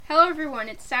Hello everyone,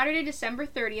 it's Saturday, December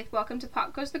 30th. Welcome to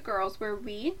Pop Goes the Girls, where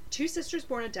we, two sisters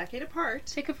born a decade apart,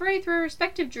 take a foray through our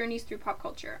respective journeys through pop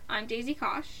culture. I'm Daisy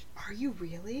Kosh. Are you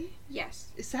really?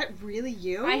 Yes. Is that really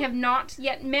you? I have not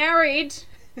yet married,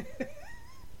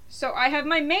 so I have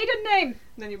my maiden name.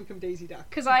 Then you become Daisy Duck.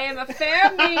 Because I am a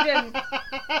fair maiden.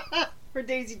 Or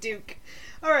Daisy Duke.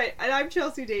 Alright, and I'm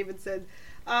Chelsea Davidson.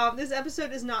 This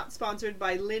episode is not sponsored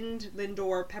by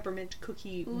Lindor Peppermint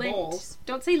Cookie Balls.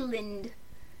 Don't say Lind.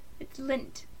 It's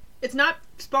Lint. It's not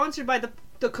sponsored by the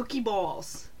cookie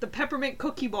balls. The peppermint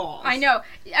cookie balls. I know.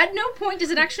 At no point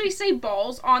does it actually say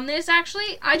balls on this,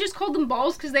 actually. I just called them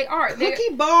balls because they are.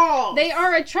 Cookie balls! They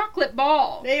are a chocolate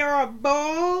ball. They are a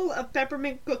ball of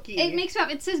peppermint cookie. It makes up.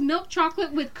 It says milk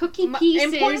chocolate with cookie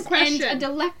pieces and a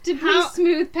delectably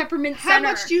smooth peppermint center. How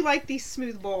much do you like these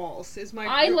smooth balls?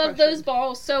 I love those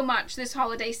balls so much this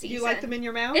holiday season. You like them in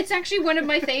your mouth? It's actually one of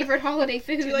my favorite holiday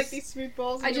foods. Do you like these smooth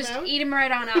balls in your mouth? I just eat them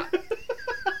right on up.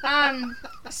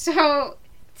 So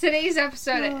today's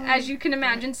episode, as you can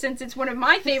imagine, since it's one of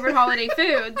my favorite holiday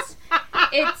foods,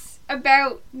 it's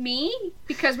about me,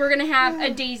 because we're going to have a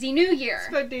Daisy New Year. It's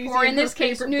about Daisy, or in this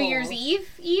case, New balls. Year's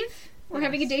Eve. We're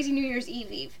having a Daisy New Year's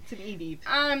Eve. It's an Eve.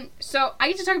 So I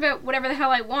get to talk about whatever the hell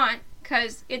I want,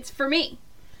 because it's for me,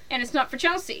 and it's not for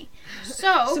Chelsea.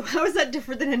 So how is that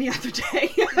different than any other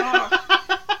day?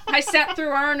 I sat through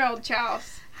Arnold,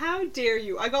 Chelsea. How dare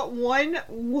you? I got one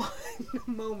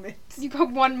moment. You got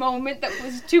one moment that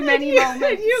was too many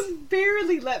moments. You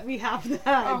barely let me have that.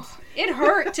 Oh, it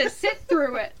hurt to sit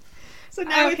through it. So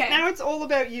now it's all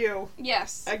about you.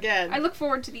 Yes. Again. I look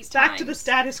forward to these times. Back to the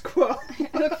status quo.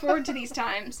 I look forward to these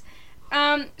times.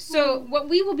 So what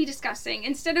we will be discussing,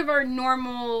 instead of our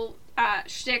normal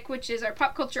shtick, which is our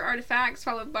pop culture artifacts,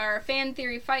 followed by our fan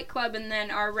theory fight club, and then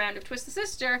our round of Twist the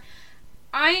Sister,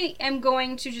 I am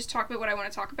going to just talk about what I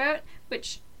want to talk about,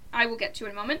 which I will get to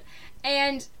in a moment.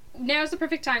 And now's the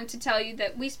perfect time to tell you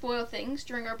that we spoil things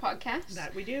during our podcast.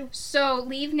 That we do. So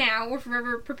leave now or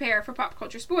forever prepare for pop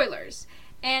culture spoilers.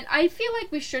 And I feel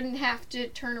like we shouldn't have to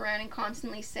turn around and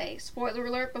constantly say spoiler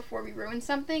alert before we ruin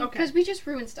something, because we just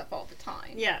ruin stuff all the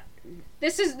time. Yeah.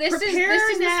 This is the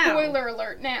spoiler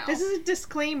alert now. This is a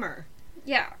disclaimer.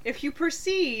 Yeah. If you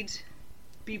proceed,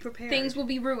 be prepared. Things will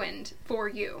be ruined for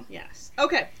you. Yes.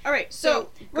 Okay. All right.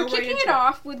 So we're kicking it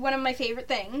off with one of my favorite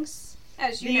things,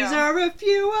 as you know. These are a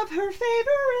few of her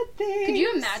favorite things. Could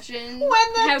you imagine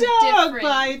when the dog different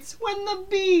bites, when the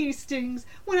bee stings,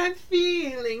 when I'm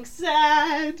feeling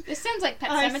sad. This sounds like Pet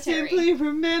I Sematary. simply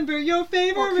remember your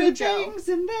favorite Cujo. things,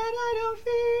 and then I don't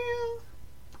feel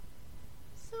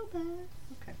so bad.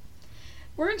 Okay.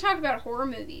 We're going to talk about horror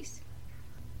movies.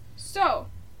 So,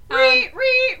 it's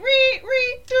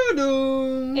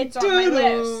on my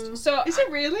list. So is it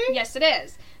really? Yes, it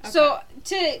is. Okay. So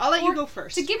I'll let you go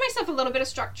first. To give myself a little bit of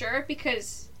structure,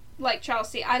 because like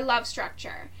Chelsea, I love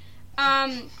structure.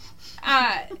 I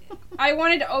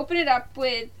wanted to open it up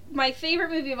with my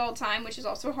favorite movie of all time, which is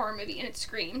also a horror movie, and it's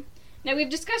Scream. Now we've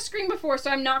discussed Scream before,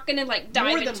 so I'm not going to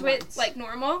dive into it like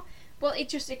normal. Well,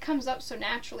 it comes up so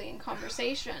naturally in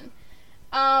conversation.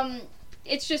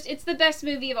 It's the best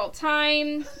movie of all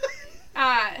time.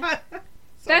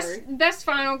 Best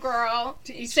final girl,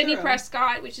 Sidney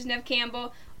Prescott, which is Neve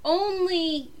Campbell,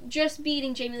 only just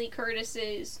beating Jamie Lee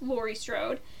Curtis's Laurie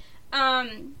Strode,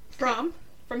 from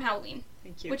Halloween.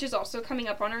 Thank you. Which is also coming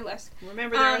up on our list.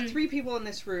 Remember, there are 3 people in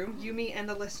this room: you, me, and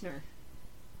the listener.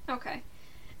 Okay.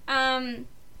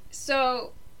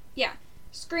 So yeah,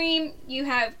 Scream. You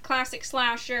have classic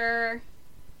slasher.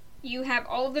 You have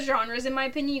all of the genres, in my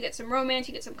opinion. You get some romance,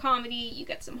 you get some comedy, you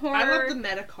get some horror. I love the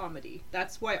meta comedy.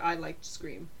 That's why I liked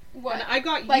Scream. What? And I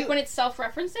got like when it's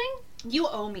self-referencing? You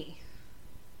owe me.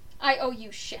 I owe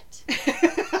you shit.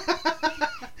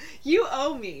 You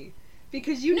owe me.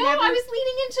 Because you No, I was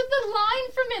leading into the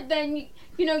line from it then.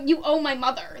 You owe my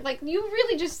mother. Like, you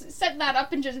really just set that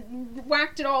up and just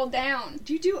whacked it all down.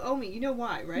 You do owe me. You know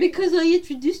why, right? Because I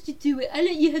introduced you to it. I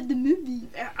let you have the movie.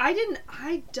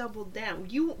 I doubled down.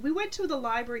 We went to the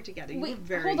library together. You were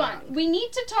very Hold on. young. We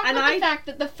need to talk about the fact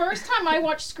that the first time I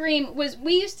watched Scream was,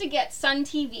 we used to get Sun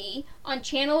TV on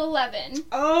Channel 11.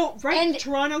 Oh, right. And the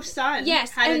Toronto Sun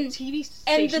yes, had a TV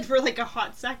station for like a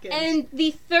hot second. And the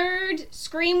third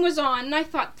Scream was on, and I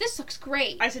thought, this looks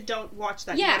great. I said, don't watch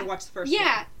that. You gotta watch the first one.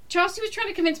 Yeah. Chelsea was trying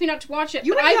to convince me not to watch it,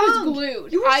 You but were I young. was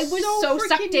glued. You were I was so freaking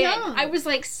sucked in. young. I was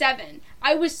like 7.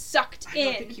 I was sucked in.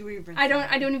 I don't think you were even. I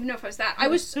don't even know if I was that. I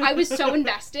was so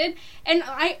invested, and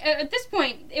at this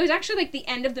point it was actually like the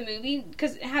end of the movie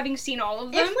because having seen all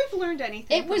of them, If we've learned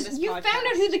anything, it was from this you podcast, found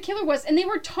out who the killer was, and they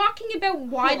were talking about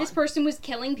why Hold this on. person was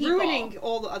killing people, ruining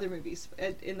all the other movies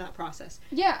in that process.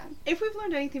 Yeah, If we've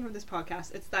learned anything from this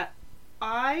podcast, it's that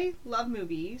I love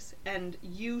movies, and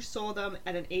you saw them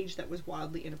at an age that was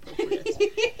wildly inappropriate.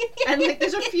 And like,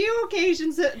 there's a few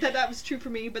occasions that was true for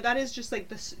me, but that is just like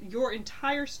this. Your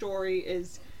entire story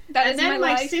is. that And is then my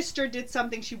my life. sister did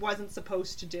something she wasn't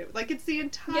supposed to do. Like, it's the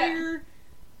entire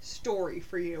story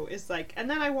for you. Is like, and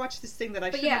then I watched this thing that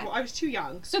I But shouldn't. yeah. I was too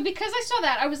young. So because I saw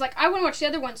that, I was like, I want to watch the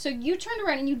other one. So you turned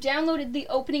around and you downloaded the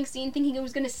opening scene, thinking it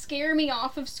was going to scare me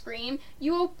off of Scream.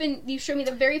 You showed me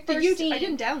the very first scene. I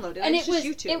didn't download it. And It was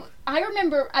just YouTube. I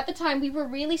remember at the time we were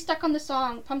really stuck on the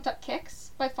song "Pumped Up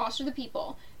Kicks" by Foster the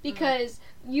People because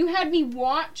you had me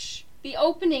watch the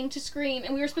opening to Scream,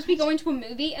 and we were supposed to be going to a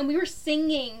movie, and we were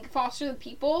singing Foster the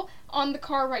People on the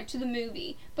car ride to the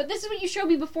movie. But this is what you showed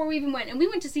me before we even went, and we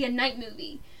went to see a night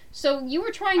movie. So you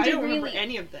were trying to I don't really remember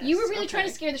any of this. you were really trying to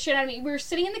Okay. scare the shit out of me. We were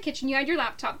sitting in the kitchen, you had your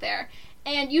laptop there,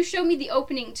 and you showed me the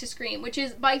opening to Scream, which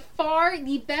is by far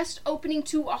the best opening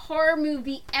to a horror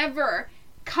movie ever.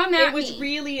 Come at It was me.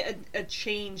 really a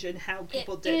change in how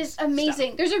people It did is amazing.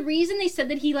 stuff. There's a reason they said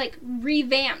that he like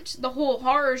revamped the whole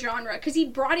horror genre because he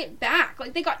brought it back.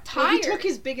 Like they got Well, tired. he took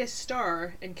his biggest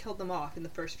star and killed them off in the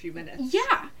first few minutes.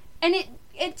 Yeah, and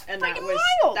it's And freaking that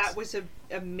wild. was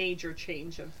a major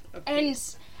change of And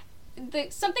pace.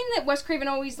 something that Wes Craven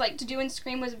always liked to do in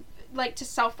Scream was like to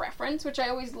self-reference, which I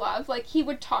always love. Like he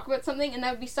would talk about something, and that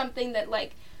would be something that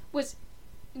like was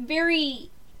very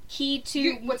key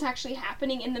to what's actually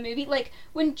happening in the movie. Like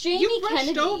when Jamie You brushed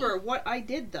Kennedy over what I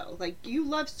did though. Like, you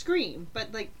love Scream,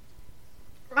 but like,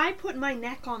 I put my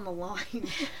neck on the line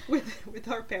with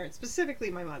our parents, specifically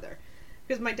my mother.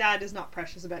 Because my dad is not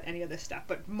precious about any of this stuff,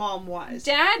 but Mom was.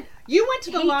 Dad You went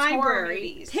to the hates horror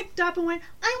library, movies. picked up and went,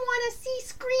 I want to see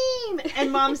Scream!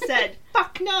 And Mom said,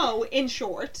 fuck no, in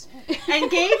short, and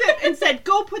gave it and said,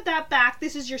 go put that back,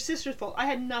 this is your sister's fault. I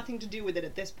had nothing to do with it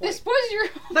at this point. this was your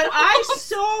But I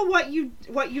saw what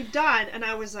you'd done, and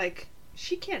I was like,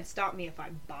 she can't stop me if I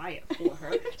buy it for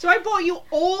her. So I bought you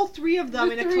all 3 of them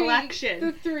The in a 3, collection.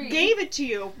 the 3. Gave it to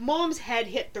you. Mom's head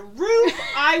hit the roof.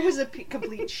 I was a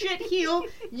complete shitheel.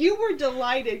 You were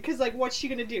delighted because, like, what's she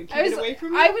gonna do? Keep it away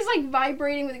from me? I was like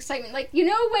vibrating with excitement. Like, you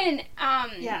know when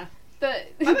Yeah. the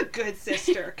I'm a good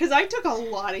sister because I took a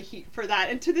lot of heat for that,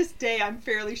 and to this day, I'm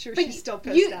fairly sure but she's still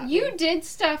pissed at me. you did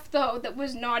stuff though that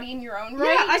was naughty in your own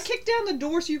right. Yeah, I kicked down the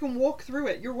door so you can walk through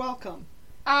it. You're welcome.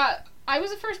 I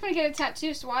was the first one to get a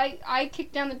tattoo, so I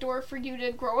kicked down the door for you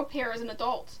to grow a pair as an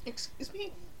adult. Excuse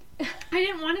me? I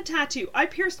didn't want a tattoo. I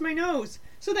pierced my nose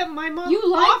so that my mom. You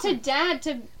lied offered- to Dad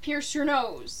to pierce your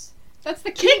nose. That's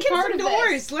the key Kicking part some of doors,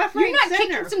 this. left, You're right, not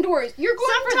center. kicking some doors. You're going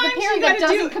Sometimes for the you parent that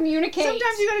gotta doesn't communicate.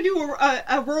 Sometimes you gotta do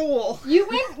a roll. You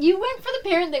went for the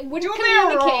parent that wouldn't Do a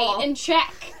barrel roll. communicate and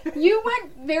check. You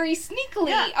went very sneakily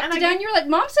Yeah, up and to I down. get- You're like,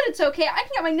 Mom said it's okay. I can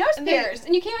get my nose And they- pierced.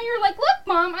 And you came out. You're like, look,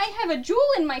 Mom, I have a jewel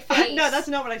in my face. No, that's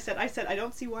not what I said. I said I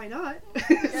don't see why not.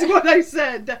 That's what I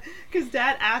said. Because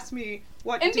Dad asked me,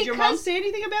 "What And did your mom because- say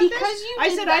anything about this?" because you I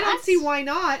did said I don't that- see why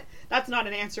not. That's not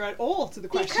an answer at all to the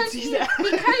questions because he's you, asked.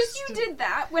 because you did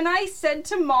that when I said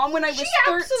to Mom when I was She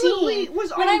 13. absolutely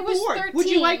was when on I was board. 13. Would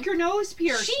you like your nose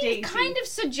pierced, She Daisy? kind of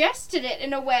suggested it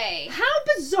in a way. How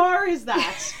bizarre is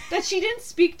that? That she didn't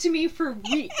speak to me for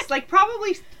weeks, like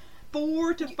probably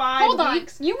 4 to 5 Hold on,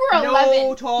 weeks. you were No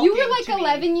 11. talking You were like to me.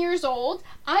 11 years old.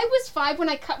 I was 5 when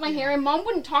I cut my hair, and Mom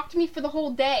wouldn't talk to me for the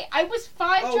whole day. I was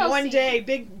 5. Oh, Chelsea. one day,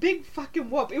 big fucking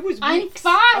whoop. It was I'm weeks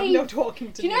 5. of no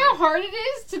talking to Do me. you know how hard it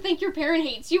is to think your parent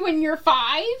hates you when you're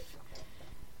 5?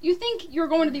 You think you're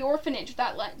going to the orphanage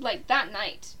that that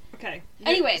night. Okay.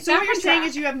 Anyway, so back what you're on saying track.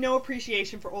 is you have no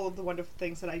appreciation for all of the wonderful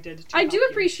things that I did to I help do you.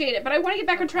 appreciate it, but I want to get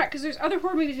back on track because there's other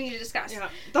horror movies we need to discuss. Yeah.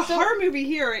 The So- horror movie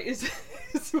here is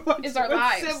what, Is our what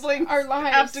lives. siblings Our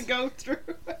lives. have to go through.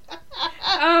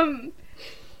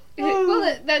 Well,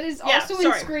 that is Yeah, also in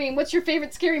sorry. Scream. What's your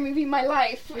favorite scary movie? My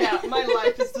life. Yeah, my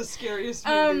life is the scariest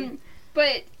movie.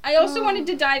 But I also wanted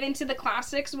to dive into the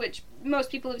classics, which most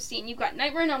people have seen. You've got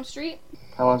Nightmare on Elm Street.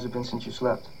 How long's it been since you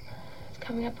slept? It's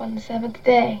coming up on the 7th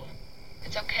day.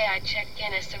 It's okay, I checked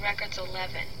Guinness. The record's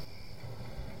 11.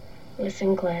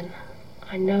 Listen, Glenn.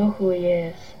 I know who he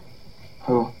is.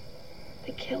 Who?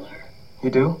 The killer. You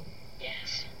do?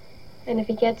 Yes. And if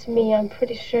he gets me, I'm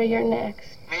pretty sure you're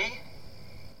next. Me?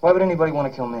 Why would anybody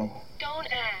want to kill me? Don't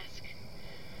ask.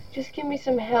 Just give me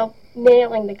some help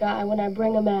nailing the guy when I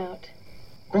bring him out.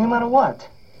 Bring him out of what?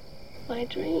 My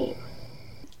dream.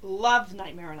 Love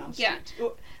Nightmare on Elm Street. Yeah.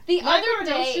 The Nightmare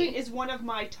other on Elm Street day, is one of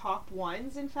my top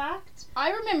ones, in fact.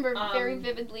 I remember very Um,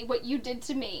 vividly what you did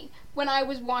to me when I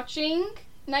was watching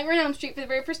Nightmare on Elm Street for the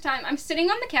very first time. I'm sitting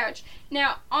on the couch.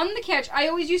 Now, on the couch, I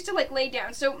always used to, like, lay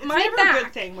down. So It's my never back... a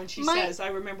good thing when she my- says, I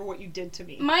remember what you did to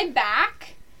me. My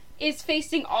back is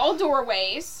facing all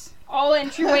doorways, all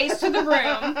entryways to the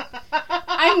room.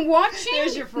 I'm watching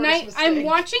There's your first I'm mistake.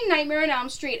 watching Nightmare on Elm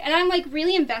Street, and I'm like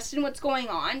really invested in what's going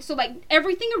on. So like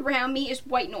everything around me is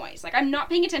white noise. Like I'm not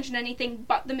paying attention to anything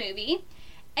but the movie.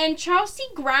 And Chelsea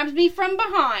grabs me from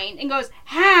behind and goes,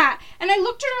 "Ha!" And I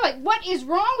looked at her like, "What is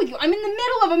wrong with you? I'm in the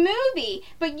middle of a movie."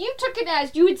 But you took it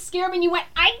as you had scared me and you went,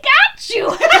 "I got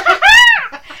you!"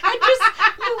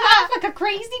 You laughed like a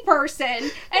crazy person. And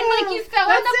like you fell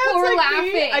on the That floor sounds like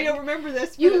laughing. me. I don't remember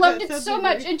this. You but loved that it sounds so like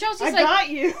much. me. And Chelsea's I like, got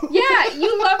you. yeah,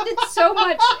 you loved it so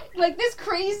much. Like this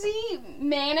crazy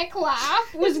manic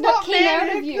laugh was It's what not came out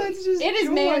manic, of you. that's just It is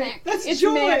joy. manic. That's it's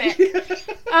joy. manic.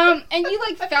 And you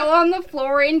like fell on the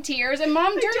floor in tears, and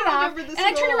Mom turned it don't off. remember this And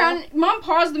I at turned all. around, Mom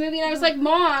paused the movie, and I was like,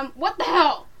 "Mom, what the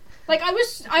hell?" Like I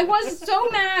was so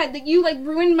mad that you like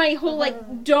ruined my whole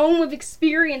like dome of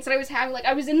experience that I was having. Like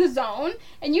I was in the zone,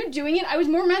 and you doing it. I was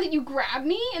more mad that you grabbed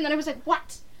me, and then I was like,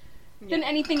 "What?" than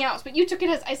anything else. But you took it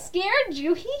as I scared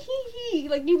you. Hee hee hee.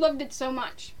 Like you loved it so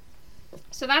much.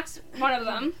 So that's one of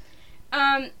them.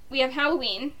 We have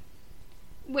Halloween,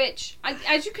 which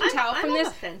as you can tell from I'm this,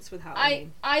 on the fence with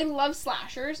Halloween. I love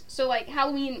slashers. So like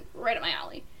Halloween, right up my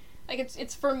alley. Like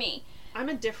it's for me. I'm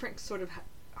a different sort of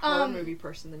horror movie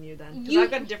person than you then. Because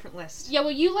I've got a different list. Yeah,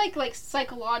 well, you like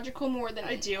psychological more than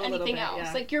I do a little anything bit, else.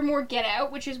 yeah. Like you're more Get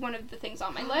Out, which is one of the things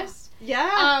on my list.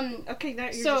 Yeah. Okay, now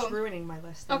you're so- just ruining my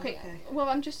list. Then. Okay, well,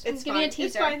 I'm giving It's a fine. teaser.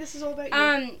 It's fine. This is all about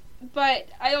you. But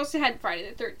I also had Friday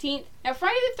the 13th. Now,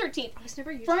 Friday the 13th. I was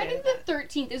never used Friday to the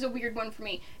 13th is a weird one for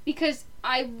me because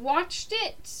I watched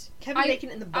it. Kevin Bacon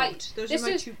in the boat. Those are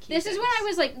my two key This is when I things.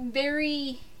 was like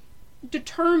very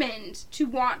determined to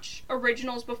watch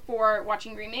originals before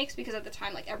watching remakes because at the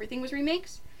time like everything was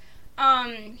remakes.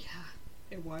 Yeah,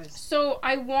 it was. So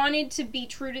I wanted to be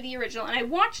true to the original and I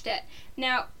watched it.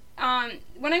 Now,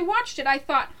 when I watched it, I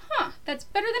thought, that's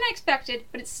better than I expected,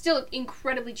 but it's still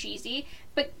incredibly cheesy.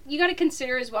 But you got to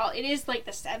consider as well, it is like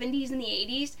the 70s and the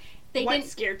 80s. What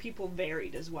scared people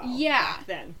varied as well. Yeah. Back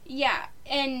then. Yeah,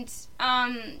 and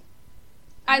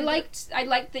I liked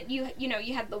that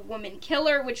you had the woman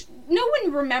killer, which no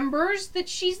one remembers that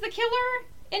she's the killer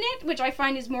in it, which I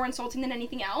find is more insulting than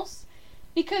anything else,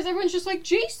 because everyone's just like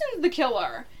Jason's the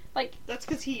killer. Like That's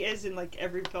because he is in like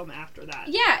every film after that.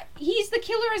 yeah, he's the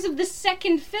killer as of the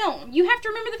second film. You have to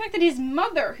remember the fact that his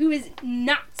mother, who is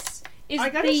nuts, is I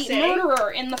gotta the say,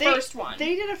 murderer in the first one.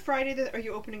 They did a Friday the... Are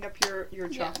you opening up your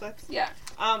chocolates? Yeah.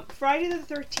 Friday the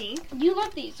 13th. You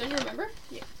love these, don't you remember?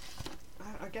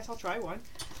 I guess I'll try one.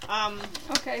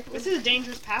 Okay. This is a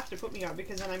dangerous path to put me on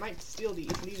because then I might steal these.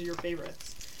 These are your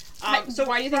favorites. So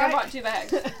why do you think I bought 2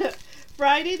 bags?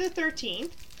 Friday the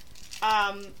 13th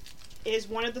is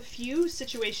one of the few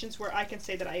situations where I can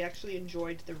say that I actually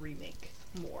enjoyed the remake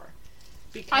more.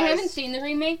 Because I haven't seen the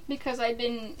remake because I've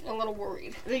been a little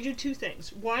worried. they do two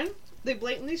things. One, they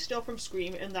blatantly steal from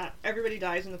Scream in that everybody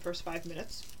dies in the first 5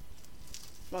 minutes.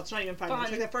 Well, it's not even 5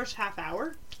 minutes. Like the first half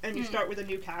hour, and you start with a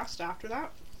new cast after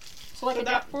that. So like a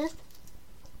death proof?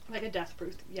 Like a death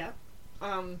proof, yeah.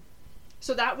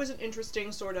 So that was an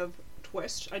interesting sort of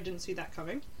twist. I didn't see that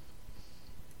coming,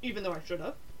 even though I should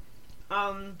have.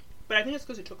 But I think it's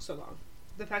because it took so long.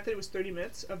 The fact that it was 30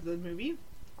 minutes of the movie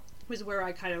was where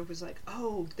I kind of was like,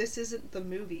 oh, this isn't the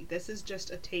movie. This is just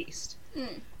a taste.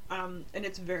 And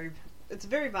it's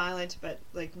very violent, but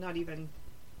like not even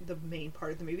the main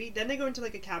part of the movie. Then they go into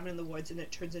like a cabin in the woods, and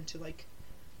it turns into like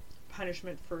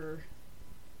punishment for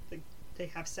like they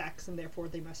have sex and therefore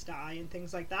they must die and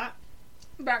things like that.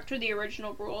 Back to the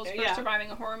original rules for surviving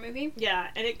a horror movie. Yeah,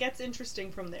 and it gets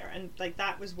interesting from there. And like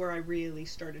that was where I really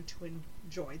started to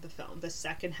enjoy the film. The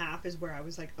second half is where I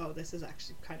was like, oh, this is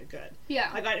actually kind of good. Yeah.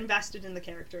 I got invested in the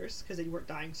characters because they weren't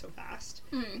dying so fast.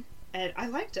 And I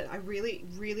liked it. I really,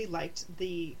 really liked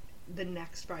the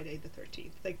next Friday the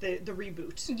 13th. Like the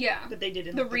reboot. Yeah. That they did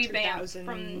in The the revamp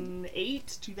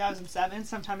 2008, 2007,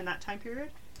 sometime in that time period.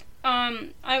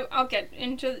 I'll get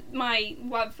into my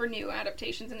love for new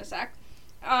adaptations in a sec.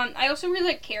 I also really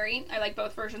like Carrie. I like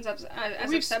both versions as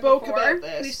I've said before.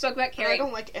 We've spoke about Carrie. I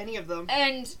don't like any of them.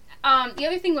 And the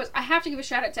other thing was, I have to give a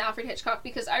shout out to Alfred Hitchcock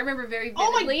because I remember very vividly.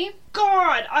 Oh my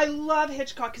god, I love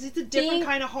Hitchcock because it's a different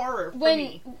kind of horror for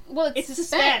me. Well, it's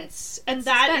suspense. And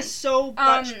that is so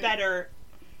much better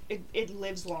it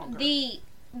lives longer.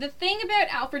 The thing about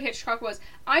Alfred Hitchcock was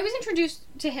I was introduced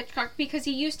to Hitchcock because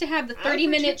he used to have the 30 Alfred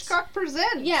minutes. Hitchcock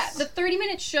presents. Yeah, the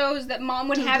 30-minute shows that Mom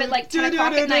would have at like 10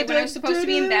 o'clock at night when I was supposed to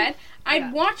be in bed.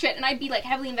 I'd watch it and I'd be like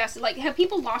heavily invested. Like, have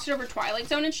people lost it over Twilight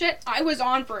Zone and shit? I was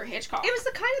on for Hitchcock. It was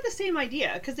kind of the same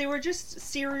idea because they were just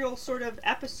serial sort of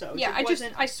episodes. Yeah,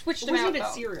 I switched them out. It wasn't even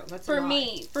though. serial. That's For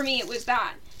me, it was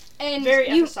that. And very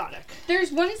episodic.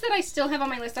 There's ones that I still have on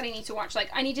my list that I need to watch.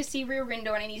 Like, I need to see Rear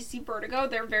Window and I need to see Vertigo.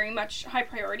 They're very much high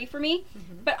priority for me.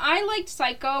 Mm-hmm. But I liked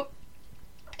Psycho.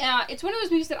 It's one of those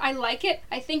movies that I like it.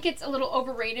 I think it's a little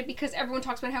overrated because everyone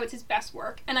talks about how it's his best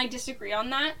work, and I disagree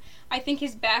on that. I think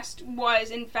his best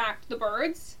was, in fact, The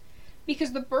Birds.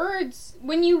 Because The Birds,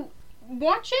 when you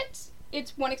watch it,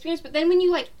 it's one experience, but then when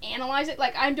you, like, analyze it,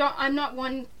 like, I'm not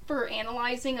one for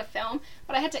analyzing a film,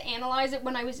 but I had to analyze it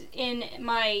when I was in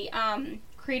my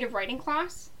creative writing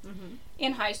class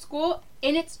in high school,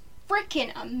 and it's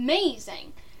freaking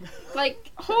amazing.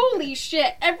 Like, holy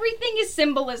shit, everything is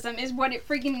symbolism is what it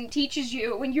freaking teaches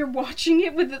you when you're watching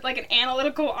it with, like, an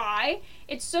analytical eye.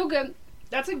 It's so good.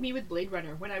 That's like me with Blade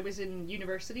Runner. When I was in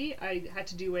university, I had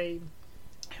to do I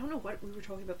don't know what we were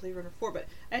talking about Blade Runner for, but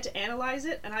I had to analyze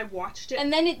it, and I watched it.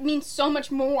 And then it means so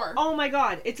much more. Oh my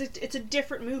god, it's a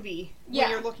different movie when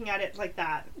you're looking at it like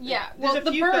that. Yeah, There's well,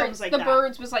 a few films like The that.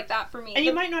 Birds was like that for me. And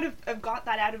you might not have got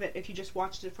that out of it if you just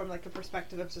watched it from, like, a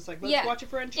perspective of just, like, let's watch it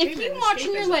for entertainment. If you watch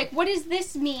and you're like, what does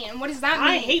this mean? What does that mean?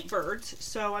 I hate birds,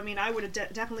 so, I mean, I would have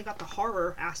definitely got the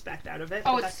horror aspect out of it.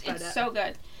 Oh, it's so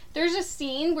good. There's a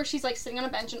scene where she's, like, sitting on a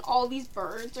bench and all these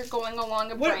birds are going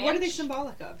along a branch. What are they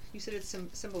symbolic of? You said it's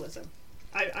symbolism.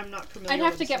 I'm not familiar. I'd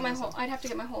have to get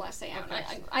my whole essay out.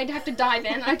 Okay. I'd have to dive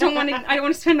in. I don't want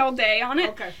to spend all day on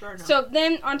it. Okay, fair enough. So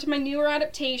then onto my newer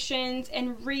adaptations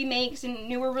and remakes and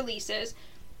newer releases.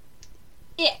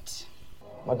 It.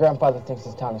 My grandfather thinks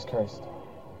this town is cursed.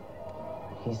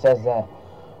 He says that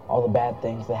all the bad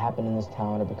things that happen in this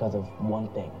town are because of one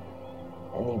thing,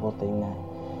 an evil thing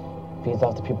that feeds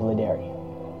off the people of Derry.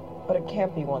 But it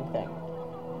can't be one thing.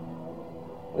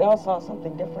 We all saw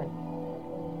something different.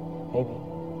 Maybe.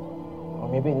 Or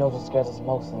maybe it knows what scares us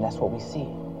most, and that's what we see.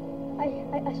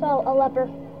 I saw a leper.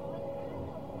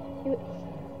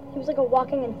 He was like a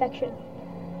walking infection.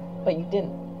 But you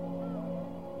didn't.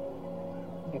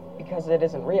 Because it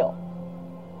isn't real.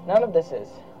 None of this is.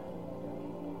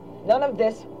 None of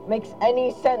this makes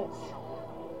any sense.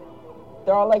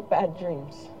 They're all like bad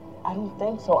dreams. I don't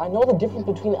think so. I know the difference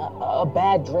between a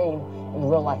bad dream and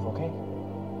real life, okay?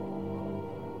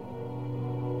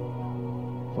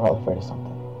 We're all afraid of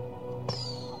something.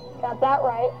 Got that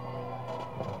right.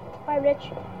 Hi,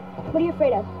 Rich. What are you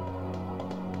afraid of?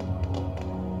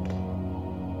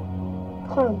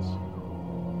 Clowns.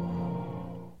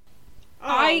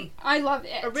 I love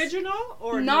it. Original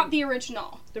or not the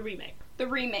original? The remake. The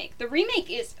remake. The remake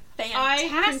is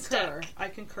fantastic. I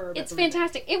concur. It's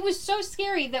fantastic. It was so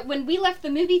scary that when we left the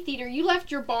movie theater, you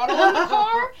left your bottle in the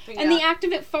car, and the act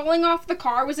of it falling off the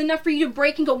car was enough for you to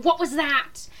break and go, "What was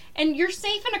that?" And you're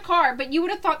safe in a car, but you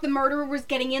would have thought the murderer was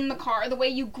getting in the car the way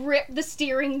you gripped the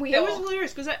steering wheel. It was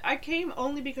hilarious because I came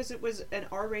only because it was an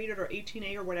R-rated or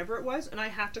 18A or whatever it was, and I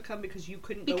had to come because you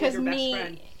couldn't go with your best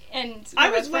friend. And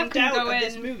I was left out of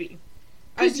this movie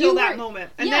until that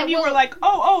moment, and then you were like,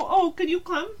 "Oh, can you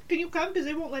come? Can you come? Because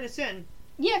they won't let us in."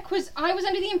 Yeah, because I was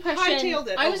under the impression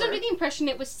under the impression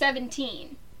it was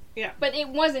 17. Yeah. But it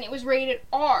wasn't. It was rated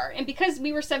R. And because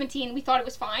we were 17, we thought it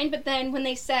was fine. But then when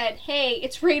they said, hey,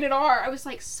 it's rated R, I was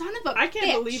like, son of a bitch. I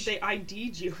can't believe they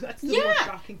ID'd you. That's the most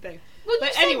shocking thing. Well,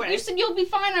 but anyway. You said you'll be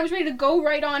fine. I was ready to go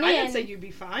right on in. I didn't say you'd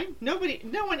be fine. No one,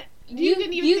 you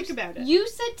didn't even think about it. You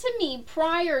said to me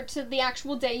prior to the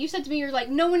actual day, you said to me, you're like,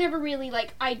 no one ever really,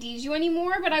 like, IDs you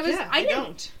anymore. But I was, I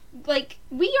don't. Like,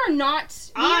 we are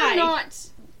not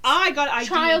I got ID'd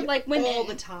childlike women all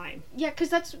the time. Yeah,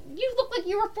 because you look like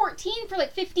you were 14 for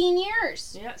like 15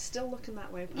 years. Yeah, still looking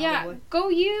that way, probably. Yeah, go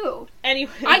you.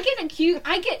 Anyway. I get accused,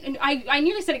 I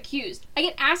nearly said accused. I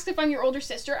get asked if I'm your older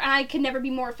sister, and I could never be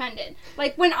more offended.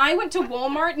 Like, when I went to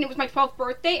Walmart, and it was my 12th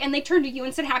birthday, and they turned to you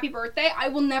and said happy birthday, I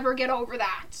will never get over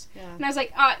that. Yeah. And I was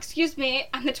like, excuse me,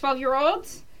 I'm the 12-year-old?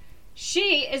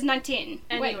 She is 19.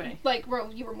 Anyway.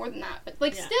 Well, you were more than that,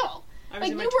 but, still. I was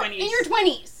in my 20s. You were in your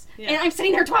 20s. Yeah. And I'm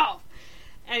sitting there 12.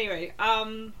 Anyway,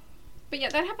 But yeah,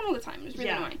 that happened all the time. It was really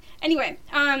annoying. Anyway,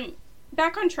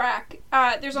 back on track.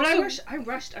 There's but also... I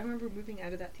rushed. I remember moving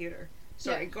out of that theater.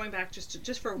 Sorry, going back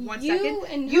just for 1 you second.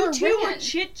 And you two were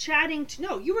chit-chatting.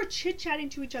 You were chit-chatting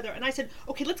to each other. And I said,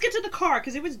 okay, let's get to the car,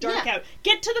 because it was dark out.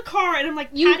 Get to the car. And I'm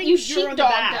like, patting you on the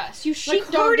back. Us. You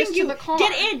sheepdogged us to the car.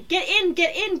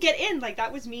 Get in. Like,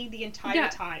 that was me the entire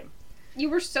time. You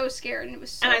were so scared, and it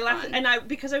was so and I fun. left,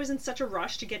 because I was in such a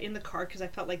rush to get in the car, because I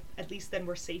felt like at least then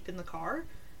we're safe in the car,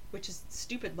 which is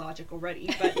stupid logic already,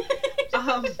 but,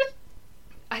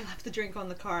 I left the drink on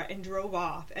the car and drove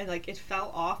off, and, like, it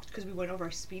fell off because we went over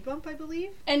a speed bump, I believe.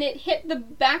 And it hit the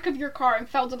back of your car and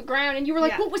fell to the ground, and you were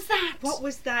like, Yeah. what was that? What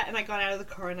was that? And I got out of the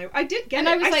car, and I did get And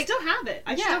it. I was I like- still have it.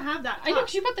 I Yeah. still have that cup. I know,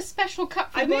 because you bought the special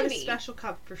cup for I the bought movie. a special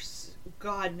cup for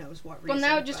God knows what Well, reason.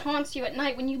 now it just but- haunts you at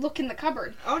night when you look in the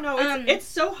cupboard. Oh no, it's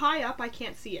so high up I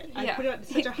can't see it. I Yeah. put it at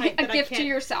such a height A that gift I to can't.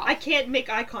 yourself. I can't make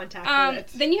eye contact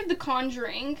with it. Then you have The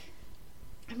Conjuring.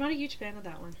 I'm not a huge fan of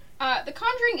that one. The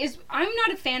Conjuring is... I'm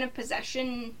not a fan of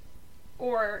possession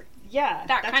or Yeah,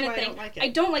 that that's kind of why thing. I don't like it. I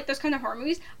don't like those kind of horror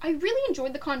movies. I really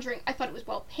enjoyed The Conjuring. I thought it was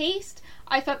well paced.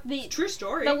 I thought True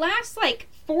story. the last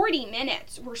 40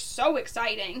 minutes were so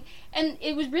exciting, and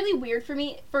it was really weird for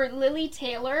me for Lily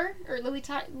Taylor. Isn't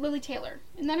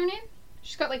that her name?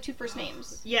 She's got 2 first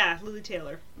names. Yeah, Lily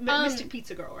Taylor, Mystic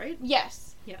Pizza Girl, right?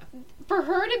 Yes. Yeah. For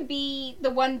her to be the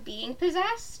one being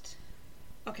possessed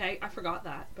Okay, I forgot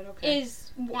that, but okay.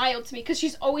 is wild to me because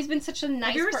she's always been such a nice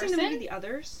Have you ever person. seen the movie The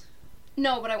Others?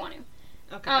 No, but I want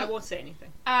to. Okay, I won't say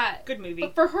anything. Good movie.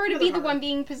 But for her to Really be the hard. one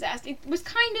being possessed, it was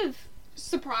kind of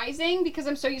surprising because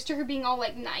I'm so used to her being all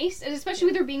nice, and especially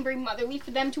with her being very motherly,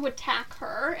 for them to attack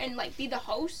her and be the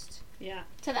host Yeah,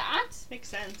 to that makes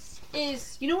sense.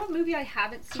 is You know what movie I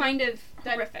haven't seen? kind of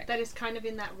horrific. That is kind of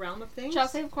in that realm of things.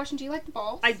 Chelsea, I have a question. Do you like the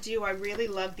balls? I do. I really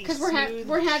love these 'Cause smooth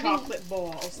we're having- chocolate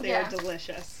balls. They Yeah. are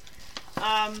delicious.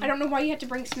 I don't know why you had to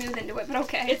bring smooth into it, but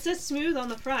okay. It says smooth on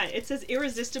the front. It says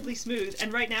irresistibly smooth,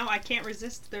 and right now I can't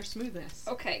resist their smoothness.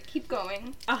 Okay, keep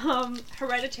going.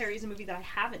 Hereditary is a movie that I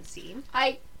haven't seen.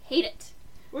 I hate it.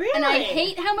 Really? And I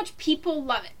hate how much people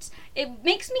love it. It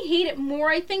makes me hate it more,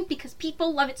 I think, because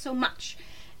people love it so much.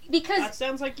 Because That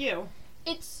sounds like you.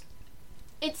 it's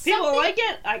People something... like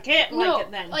it. I can't like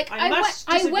it then. I must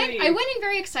disagree. I went in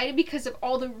very excited because of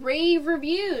all the rave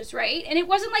reviews, right? And it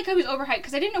wasn't like I was overhyped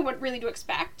because I didn't know what really to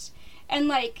expect.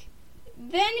 And then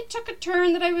it took a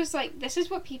turn that I was like, this is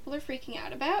what people are freaking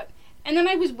out about. And then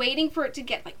I was waiting for it to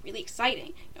get really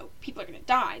exciting. People are gonna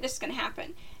die. This is gonna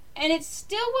happen. And it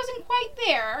still wasn't quite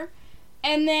there.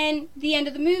 And then the end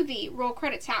of the movie, roll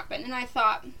credits happened, and I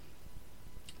thought,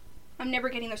 I'm never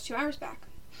getting those 2 hours back.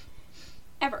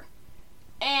 Ever.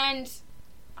 And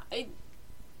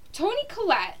Toni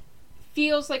Collette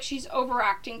feels like she's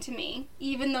overacting to me,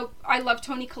 even though I love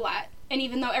Toni Collette, and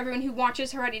even though everyone who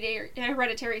watches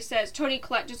Hereditary says Toni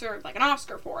Collette deserved an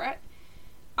Oscar for it.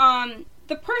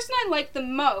 The person I liked the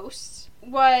most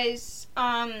was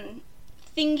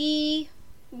Thingy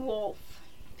Wolf.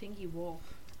 Thingy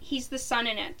Wolf. He's the son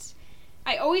in it.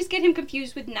 I always get him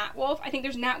confused with Nat Wolf. I think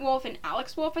there's Nat Wolf and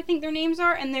Alex Wolf, I think their names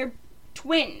are, and they're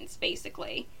twins,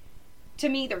 basically. To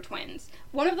me, they're twins.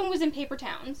 One of them was in Paper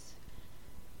Towns,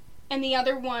 and the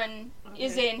other one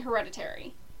is in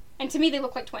Hereditary. And to me, they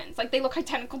look like twins. They look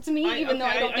identical to me, even though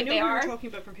I don't think they I know are. who you're talking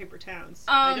about from Paper Towns.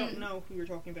 I don't know who you're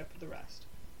talking about for the rest.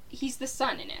 He's the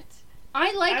son in it.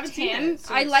 I liked haven't seen him. it,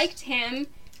 so I it's- liked him,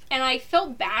 and I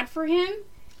felt bad for him,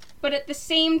 but at the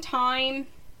same time,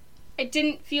 I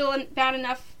didn't feel bad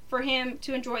enough for him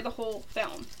to enjoy the whole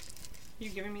film. You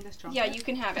giving me this chocolate? Yeah, you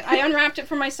can have it. I unwrapped it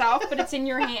for myself, but it's in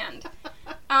your hand.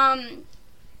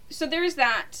 So there's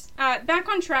that. Back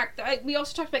on track, we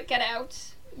also talked about Get Out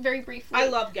very briefly. I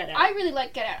love Get Out. I really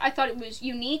like Get Out. I thought it was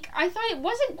unique. I thought it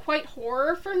wasn't quite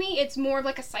horror for me. It's more of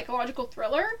a psychological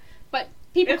thriller, but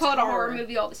people It's call it a horror horror.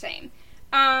 movie all the same.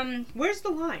 Where's the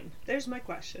line? There's my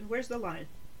question. Where's the line?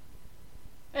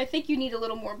 I think you need a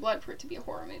little more blood for it to be a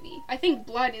horror movie. I think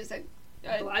blood is a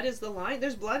Blood is the line?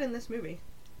 There's blood in this movie.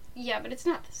 yeah, but it's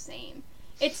not the same.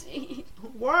 It's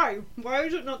Why? Why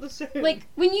is it not the same?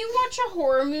 when you watch a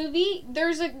horror movie,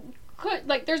 there's a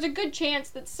good chance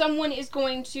that someone is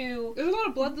going to There's a lot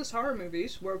of bloodless horror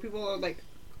movies where people are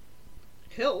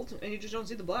killed and you just don't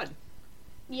see the blood.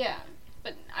 yeah.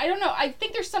 But I don't know. I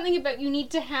think there's something about you need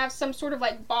to have some sort of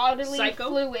bodily Psycho?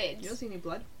 fluids. You don't see any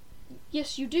blood?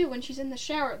 Yes, you do. When she's in the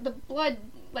shower, the blood,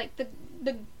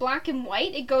 the black and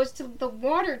white, it goes to the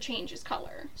water changes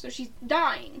color, so she's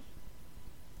dying.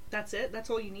 That's it?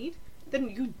 That's all you need? Then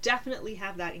you definitely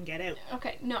have that in Get Out.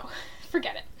 Okay, no,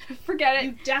 forget it. Forget it.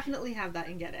 You definitely have that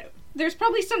in Get Out. There's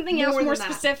probably something More else than more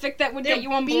that. specific that would They get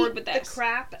you on beat board with this. the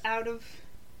crap out of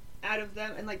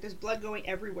them, and there's blood going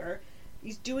everywhere.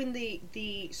 He's doing the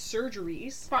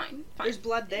surgeries. Fine. There's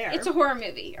blood there. It's a horror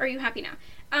movie. Are you happy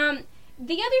now?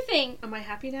 The other thing... Am I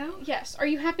happy now? Yes. Are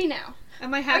you happy now?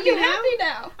 Am I happy Are you now? happy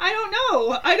now?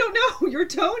 I don't know. Your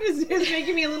tone is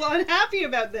making me a little unhappy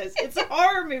about this. It's a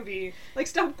horror movie. Like,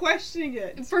 stop questioning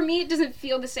it. For me, it doesn't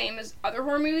feel the same as other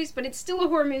horror movies, but it's still a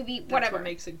horror movie, That's whatever. what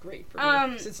makes it great for me.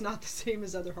 'Cause it's not the same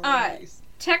as other horror movies.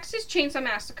 Texas Chainsaw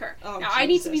Massacre. Oh, now, I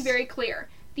need to be Jesus. very clear.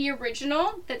 The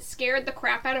original that scared the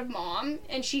crap out of Mom,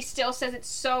 and she still says it's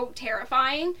so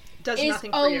terrifying, Does is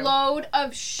nothing a for you. load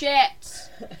of shit.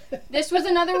 This was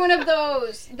another one of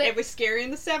those. That, It was scary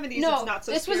in the 70s. no, It's not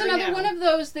so this was scary another now. one of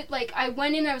those that, like, I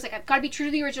went in, I was like, I've got to be true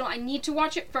to the original. I need to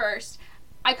watch it first.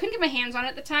 I couldn't get my hands on it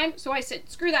at the time, so I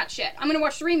said, screw that shit. I'm going to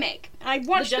watch the remake. And I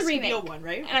watched the, Jessica remake. Biel one,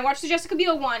 right? And I watched the Jessica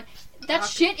Biel one. That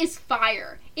Okay. shit is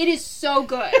fire. It is so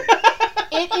good.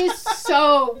 It is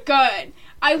so good.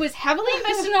 I was heavily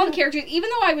invested in all the characters, even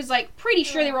though I was, like, pretty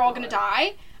sure they were all going to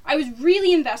die. I was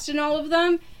really invested in all of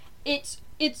them. It's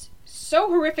so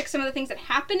horrific, some of the things that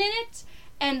happen in it,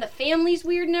 and the family's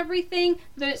weird and everything.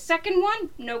 The second one,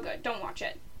 no good. Don't watch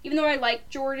it. Even though I like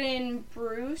Jordan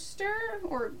Brewster,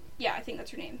 I think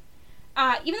that's her name.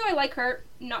 Even though I like her,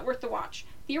 not worth the watch.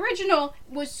 The original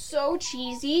was so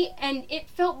cheesy, and it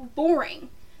felt boring.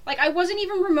 Like, I wasn't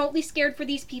even remotely scared for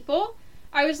these people.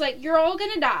 I was like, you're all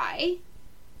gonna die.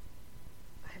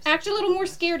 Act a little more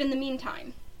scared in the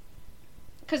meantime.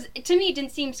 Because to me, it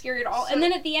didn't seem scary at all. And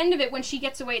then at the end of it, when she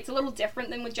gets away, it's a little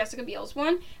different than with Jessica Biel's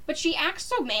one. But she acts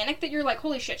so manic that you're like,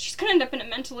 holy shit, she's gonna end up in a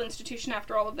mental institution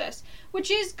after all of this.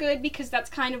 Which is good, because that's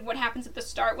kind of what happens at the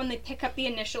start when they pick up the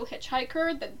initial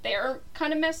hitchhiker, that they're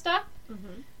kind of messed up.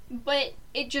 Mm-hmm. But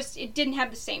it didn't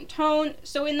have the same tone.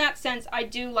 So in that sense, I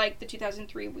do like the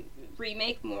 2003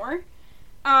 remake more.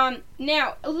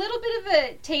 Now, a little bit of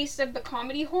a taste of the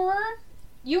comedy horror.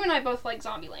 You and I both like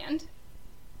Zombieland.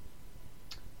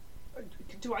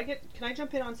 Can I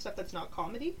jump in on stuff that's not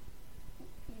comedy?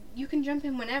 You can jump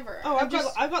in whenever. Oh, I've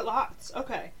got lots.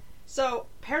 Okay. So,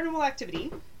 Paranormal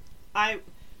Activity.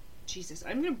 Jesus,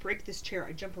 I'm gonna break this chair.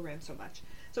 I jump around so much.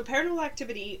 So, Paranormal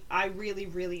Activity, I really,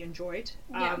 really enjoyed.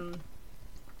 Yeah.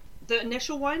 The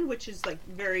initial one, which is like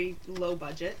very low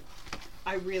budget,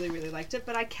 I really, really liked it,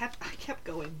 but I kept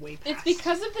going way past. It's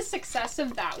because of the success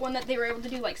of that one that they were able to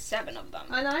do like 7 of them.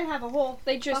 And I have a whole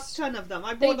fuck ton of them.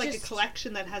 I bought like a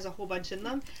collection that has a whole bunch in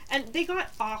them, and they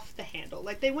got off the handle.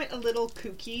 Like, they went a little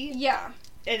kooky. Yeah.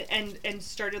 And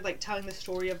started like telling the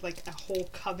story of like a whole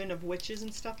coven of witches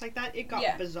and stuff like that. It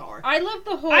got bizarre. I love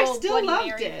the whole I still Bloody loved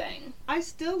Mary it. thing. I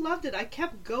still loved it. I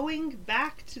kept going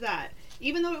back to that.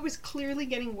 Even though it was clearly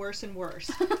getting worse and worse,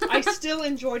 I still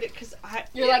enjoyed it because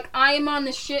You're like, I am on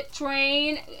the shit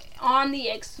train, on the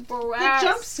express. The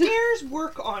jump scares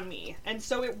work on me, and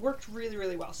so it worked really,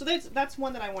 really well. So that's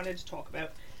one that I wanted to talk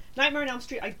about. Nightmare on Elm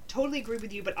Street, I totally agree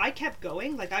with you, but I kept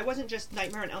going. Like, I wasn't just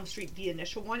Nightmare on Elm Street, the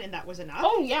initial one, and that was enough.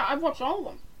 Oh, yeah, I've watched all of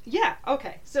them. Yeah,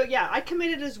 okay. So, yeah, I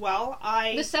committed as well.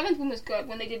 The 7th one was good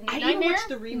when they did New Nightmare. I even watched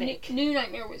the remake. New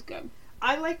Nightmare was good.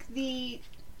 I like the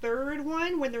 3rd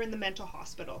one when they're in the mental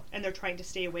hospital, and they're trying to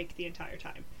stay awake the entire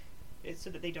time. It's so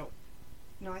that they don't...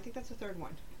 No, I think that's the 3rd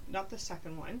one. Not the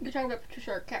 2nd one. You're talking about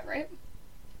Patricia Arquette, right?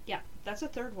 Yeah, that's the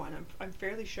 3rd one. I'm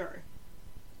fairly sure.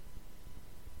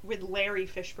 With Larry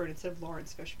Fishburne instead of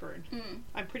Lawrence Fishburne.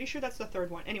 I'm pretty sure that's the 3rd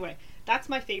one. Anyway, that's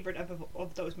my favorite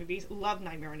of those movies. Love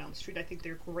Nightmare on Elm Street. I think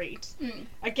they're great.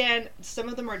 Again, some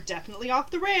of them are definitely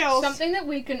off the rails. Something that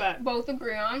we can both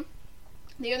agree on.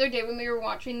 The other day when we were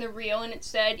watching the reel and it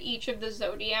said each of the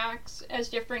Zodiacs as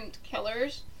different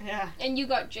killers. Yeah. And you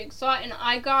got Jigsaw and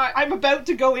I got... I'm about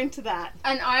to go into that.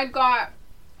 And I got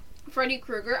Freddy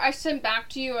Krueger. I sent back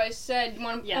to you, I said,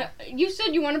 you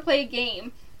said you want to play a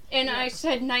game. And I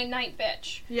said, night, night,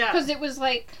 bitch. Yeah. Because it was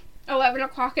like 11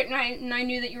 o'clock at night, and I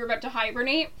knew that you were about to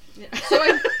hibernate. Yeah.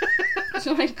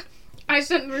 So I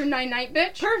sent through night, night,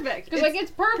 bitch. Perfect. Because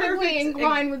it's perfectly in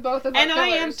line with both of our And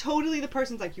killers. I am totally the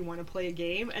person who's like, you want to play a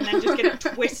game? And then just get it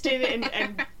twisted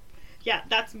and yeah,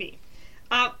 that's me.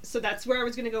 So that's where I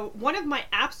was going to go. One of my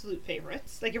absolute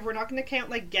favorites, like if we're not going to count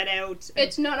like Get Out.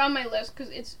 It's not on my list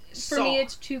because for me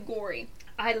it's too gory.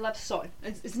 I love Saw.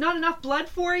 It's not enough blood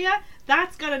for you.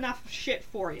 That's got enough shit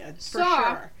for you, for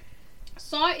sure.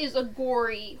 Saw is a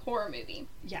gory horror movie.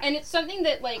 Yeah. And it's something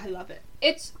that, like... I love it.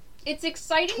 It's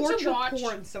exciting to watch. Torture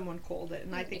porn, someone called it,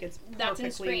 and I think it's perfectly... That's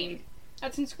in Scream.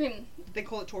 That's in Scream. They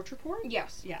call it torture porn?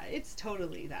 Yes. Yeah, it's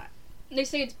totally that. They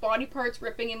say it's body parts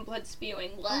ripping and blood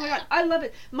spewing. Oh my god, I love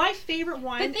it. My favorite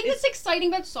one. The thing that's exciting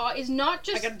about Saw is not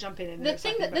just. I gotta jump in. The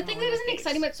thing that isn't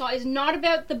exciting about Saw is not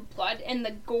about the blood and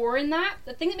the gore in that.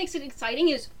 The thing that makes it exciting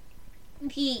is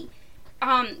the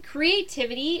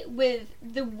creativity with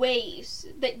the ways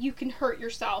that you can hurt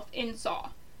yourself in Saw.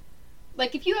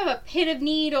 Like, if you have a pit of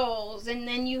needles, and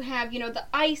then you have, the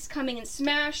ice coming and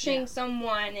smashing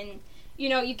someone, and,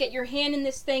 you get your hand in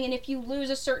this thing, and if you lose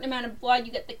a certain amount of blood,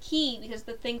 you get the key, because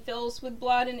the thing fills with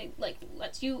blood, and it,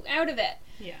 lets you out of it.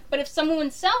 Yeah. But if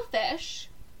someone's selfish,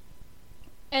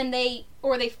 and they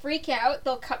freak out,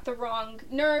 they'll cut the wrong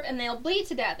nerve, and they'll bleed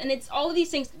to death. And it's all of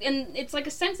these things, and it's like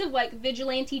a sense of,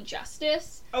 vigilante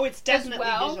justice. Oh, it's definitely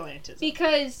as well, vigilantism.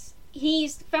 Because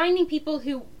he's finding people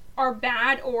who are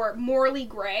bad or morally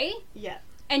gray. Yeah.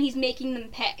 And he's making them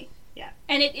pay. Yeah.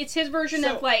 And it's his version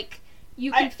of,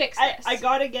 you can fix this. I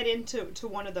gotta get into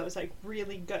one of those,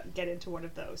 really get into one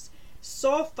of those.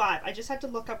 Saw 5, I just had to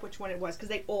look up which one it was, because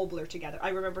they all blur together. I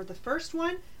remember the first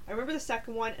one, I remember the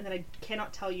second one, and then I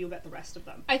cannot tell you about the rest of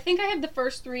them. I think I have the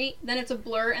first 3, then it's a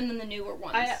blur, and then the newer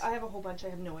ones. I have a whole bunch, I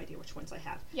have no idea which ones I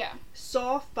have. Yeah.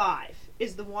 Saw 5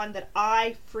 is the one that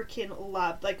I freaking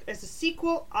loved. As a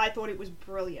sequel, I thought it was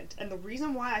brilliant. And the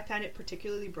reason why I found it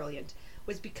particularly brilliant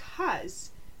was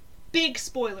because, big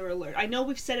spoiler alert, I know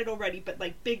we've said it already, but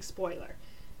big spoiler.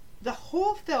 The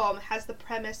whole film has the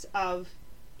premise of,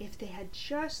 if they had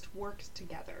just worked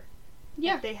together.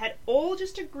 Yeah. If they had all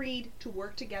just agreed to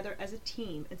work together as a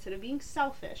team instead of being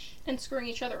selfish. And screwing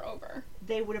each other over.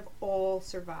 They would have all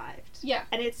survived. Yeah.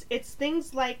 And it's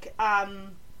things like,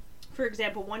 for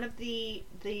example, one of the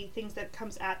things that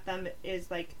comes at them is,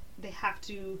 they have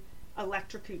to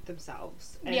electrocute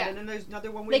themselves. And then there's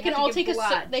another one where they can give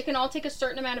blood. They can all take a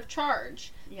certain amount of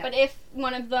charge. Yeah. But if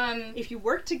one of them... If you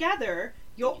work together,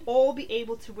 you'll all be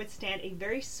able to withstand a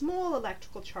very small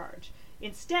electrical charge.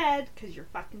 Instead, because you're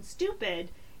fucking stupid,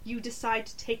 you decide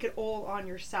to take it all on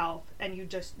yourself, and you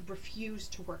just refuse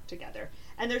to work together.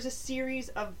 And there's a series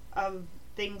of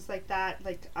things like that,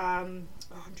 I'm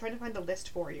trying to find the list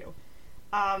for you.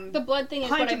 The blood thing is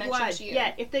what I mentioned to you.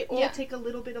 Yeah, if they all take a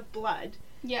little bit of blood,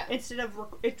 instead of,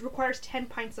 it requires 10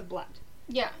 pints of blood.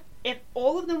 Yeah. If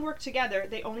all of them work together,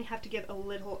 they only have to give a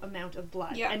little amount of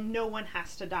blood, and no one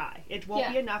has to die. It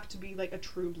won't be enough to be a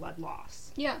true blood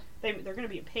loss. Yeah. They're going to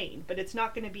be in pain, but it's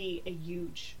not going to be a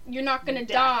huge You're not going to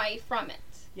die from it.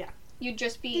 Yeah. You'd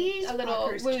just be These a little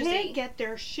woozy. Can't get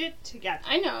their shit together.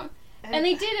 I know. And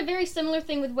they did a very similar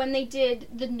thing with when they did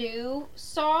the new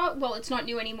Saw. Well, it's not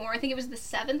new anymore. I think it was the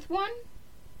 7th one,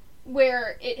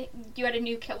 where you had a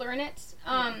new killer in it.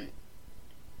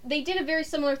 They did a very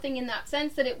similar thing in that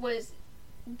sense, that it was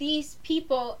these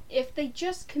people, if they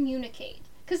just communicate.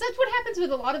 Because that's what happens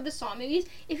with a lot of the Saw movies.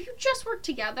 If you just work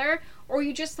together, or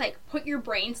you just, put your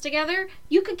brains together,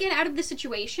 you could get out of the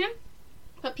situation.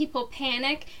 But people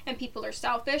panic, and people are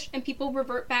selfish, and people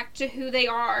revert back to who they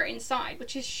are inside,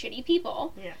 which is shitty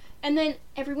people. Yeah. And then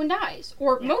everyone dies,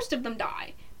 or most of them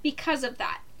die, because of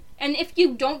that. And if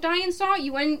you don't die in Saw,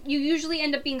 you usually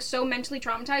end up being so mentally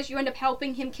traumatized, you end up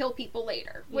helping him kill people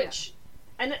later, which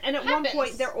And at one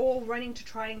point, they're all running to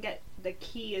try and get the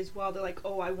key as well. They're like,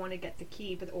 oh, I want to get the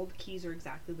key, but all the keys are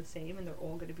exactly the same, and they're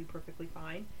all going to be perfectly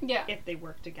fine if they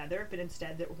work together. But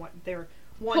instead, they're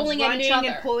pulling running at each other.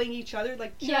 And pulling each other.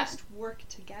 Just work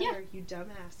together, you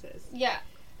dumbasses. Yeah.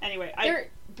 Anyway,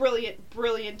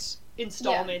 brilliant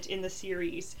installment in the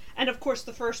series. And of course,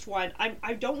 the first one,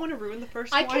 I don't want to ruin the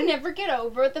first one. I can never get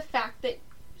over the fact that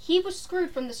he was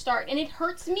screwed from the start, and it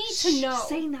hurts me to know.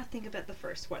 Say nothing about the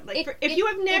first one. If you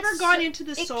have never gone into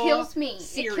the Saw kills me.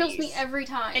 series, it kills me every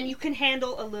time. And you can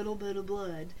handle a little bit of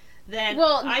blood, then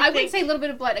I wouldn't say a little bit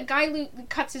of blood. A guy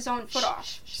cuts his own foot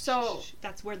off. So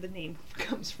that's where the name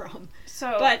comes from.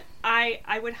 So, but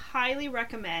I would highly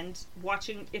recommend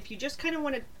watching, if you just kind of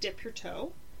want to dip your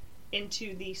toe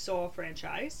into the Saw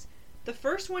franchise. The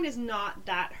first one is not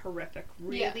that horrific,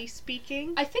 really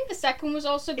speaking. I think the second one was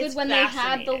also good when they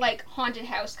had the haunted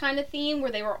house kind of theme, where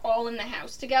they were all in the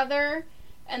house together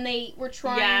and they were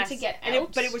trying to get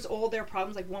out. But it was all their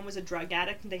problems. One was a drug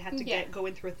addict, and they had to go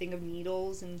in through a thing of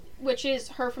needles, and which is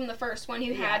her from the first one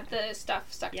who had the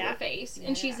stuff stuck to her face,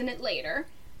 and she's in it later.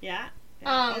 Yeah.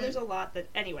 There's a lot that...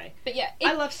 Anyway. But yeah.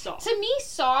 I love Saw. To me,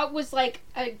 Saw was a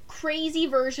crazy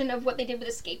version of what they did with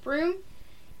Escape Room.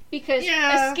 Because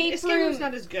Escape Room's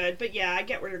not as good, but I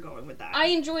get where you're going with that. I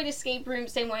enjoyed Escape Room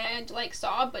same way I like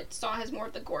Saw, but Saw has more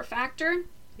of the gore factor.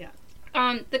 Yeah.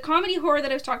 The comedy horror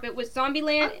that I was talking about was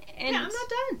Zombieland and... Yeah, I'm not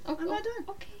done. I'm not done.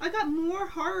 Okay. I got more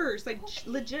horrors,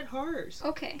 legit horrors.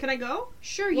 Okay. Can I go?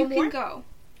 Sure, you can go.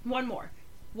 One more.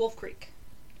 Wolf Creek.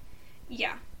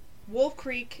 Yeah. Wolf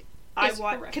Creek...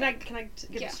 Can I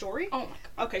give the story? Oh my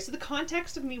god. Okay, so the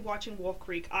context of me watching Wolf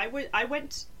Creek, I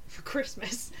went for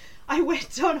Christmas. I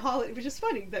went on holiday, which is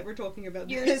funny that we're talking about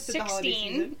this at the holiday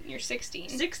season. You're 16.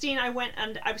 16, I went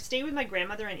and I was staying with my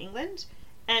grandmother in England,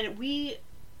 and we,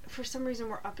 for some reason,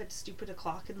 were up at stupid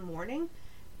o'clock in the morning,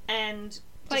 and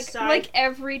Like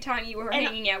every time you were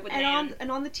hanging out with Nan.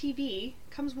 And on the TV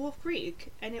comes Wolf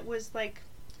Creek, and it was like,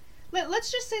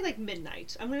 let's just say like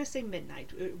midnight. I'm gonna say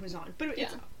midnight it was on, but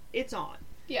it's on.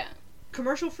 Yeah.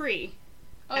 Commercial free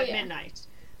at midnight.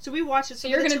 So we watched it. So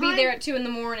you're gonna be there at 2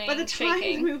 a.m. By the time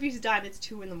the movie's done, it's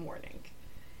 2 a.m.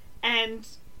 And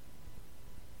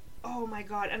oh my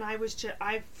god! And I was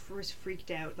freaked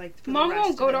out. Like for Mom the rest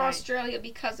won't go of to the night. Australia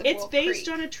because of It's Wolf based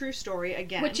Creek, on a true story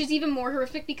again, which is even more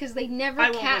horrific because they never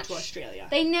I catch. won't go to Australia.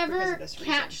 They never because of this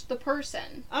catch reason. the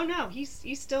person. Oh no, he's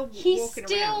still He's walking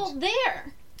still around.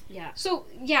 there. Yeah. So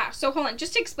hold on.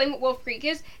 Just to explain what Wolf Creek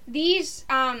is, these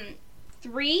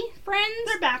 3 friends.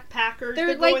 They're backpackers.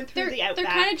 They're going through the outback. They're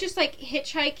kind of just like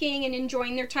hitchhiking and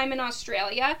enjoying their time in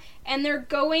Australia, and they're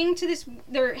going to this.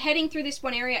 They're heading through this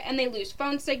one area, and they lose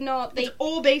phone signal. It's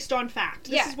all based on fact.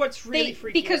 This is what's really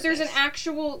freaky. Because there's an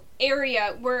actual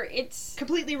area where it's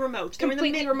completely remote.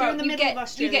 Completely remote. They're in the middle of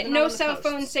Australia. You get no cell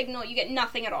phone signal. You get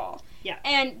nothing at all. Yeah.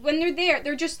 And when they're there,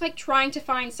 they're just like trying to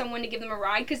find someone to give them a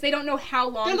ride because they don't know how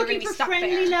long they're going to be stuck there. They're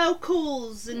looking for friendly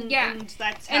locals, and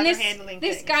that's how they're handling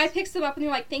things. This guy picks them up, and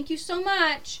they're like, "Thank you so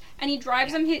much," and he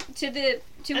drives them to his place.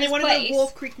 And they want to go to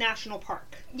Wolf Creek National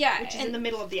Park. Yeah, which is in the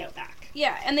middle of the outback.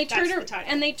 Yeah, and they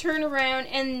turn around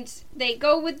and they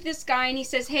go with this guy, and he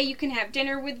says, "Hey, you can have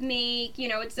dinner with me. You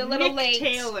know, it's a little late."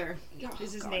 Mick Taylor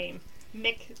is his name.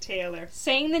 Mick Taylor.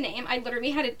 Saying the name, I literally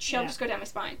had a chill just go down my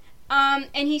spine.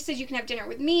 And he says you can have dinner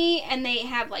with me, and they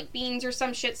have like beans or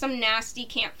some shit, some nasty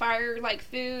campfire like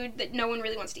food that no one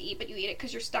really wants to eat, but you eat it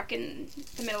because you're stuck in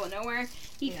the middle of nowhere.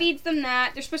 He feeds them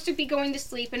that. They're supposed to be going to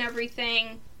sleep and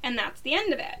everything, and that's the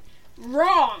end of it.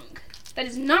 Wrong. That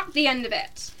is not the end of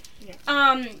it.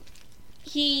 Yeah.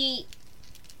 He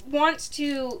wants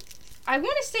to, I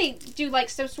want to say, do like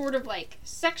some sort of like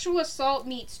sexual assault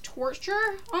meets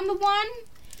torture on the one.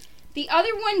 The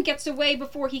other one gets away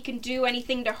before he can do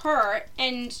anything to her,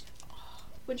 and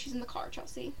when she's in the car,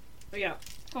 Chelsea. Oh yeah.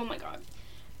 Oh my god.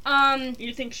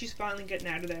 You think she's finally getting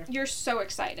out of there? You're so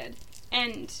excited,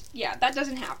 and yeah, that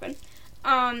doesn't happen.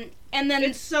 And then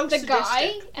it's so the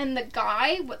sadistic.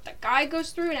 what the guy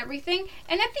goes through and everything,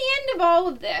 and at the end of all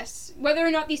of this, whether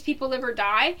or not these people live or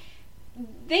die,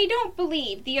 they don't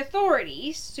believe the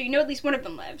authorities. So you know at least one of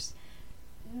them lives.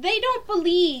 They don't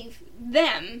believe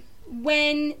them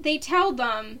when they tell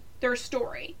them their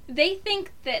story. They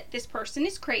think that this person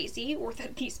is crazy or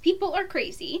that these people are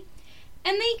crazy,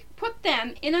 and they put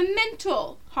them in a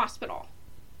mental hospital.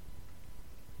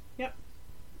 Yep.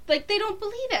 Like, they don't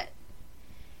believe it.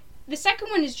 The second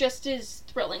one is just as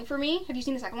thrilling for me. Have you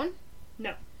seen the second one?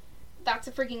 No. That's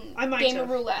a freaking game of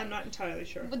roulette. I'm not entirely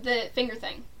sure. With the finger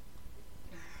thing.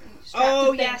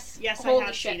 Oh, yes, Holy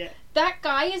have shit. seen it. That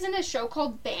guy is in a show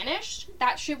called Banished.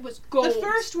 That shit was gold.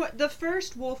 The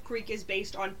first Wolf Creek is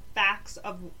based on facts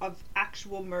of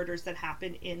actual murders that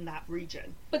happen in that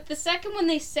region. But the second one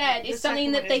they said is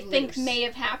something that they think may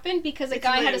have happened because a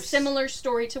guy had a similar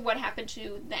story to what happened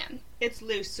to them. It's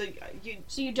loose, so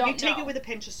you don't take it with a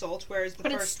pinch of salt, whereas the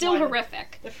first one... But it's still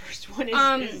horrific. The first one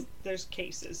is there's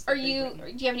cases. Do you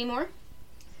have any more?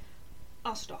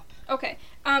 I'll stop. Okay.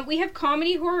 We have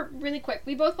comedy horror really quick.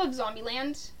 We both love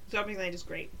Zombieland. Zombieland is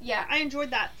great. Yeah. I enjoyed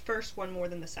that first one more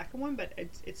than the second one, but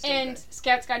it's still and good.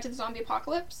 Scout's Guide to the Zombie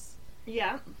Apocalypse.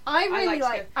 Yeah. I really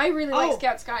like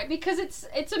Scout's Guide because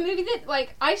it's a movie that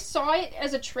like I saw it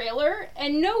as a trailer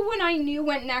and no one I knew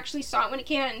went and actually saw it when it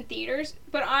came out in theaters,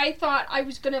 but I thought I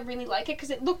was going to really like it because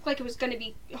it looked like it was going to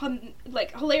be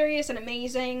like hilarious and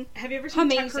amazing. Have you ever seen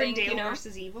Tucker and Dale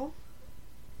versus Evil?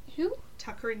 Who?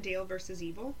 Tucker and Dale versus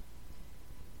Evil?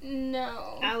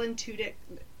 No. Alan Tudyk.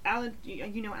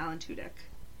 You know Alan Tudyk.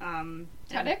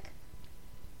 Tudyk?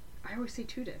 I always say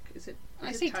Tudyk. Is it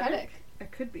Tudyk.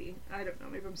 It could be. I don't know.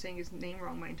 Maybe I'm saying his name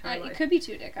wrong my entire life. It could be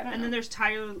Tudyk. I don't know. And then there's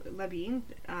Tyler Labine.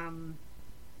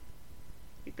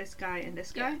 This guy and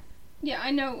this guy. Yeah, I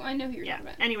know who you're talking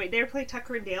about. Anyway, they play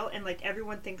Tucker and Dale, and like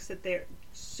everyone thinks that they're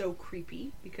so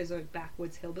creepy because of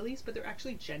backwoods hillbillies, but they're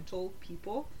actually gentle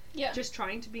people. Yeah. Just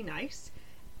trying to be nice,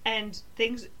 and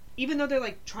things. Even though they're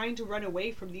like trying to run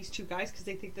away from these two guys because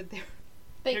they think that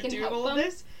they're doing all of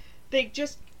this, they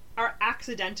just are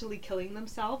accidentally killing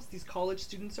themselves. These college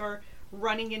students are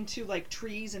running into like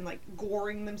trees and like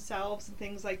goring themselves and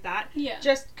things like that. Yeah.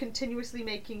 Just continuously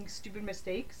making stupid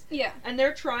mistakes. Yeah. And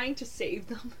they're trying to save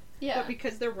them. Yeah. But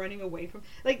because they're running away from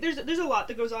like there's a lot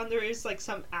that goes on. There is like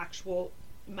some actual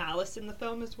malice in the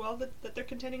film as well that they're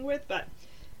contending with, but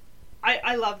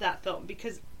I love that film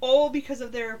because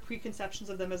of their preconceptions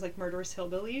of them as like murderous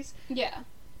hillbillies. Yeah.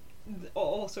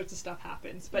 All sorts of stuff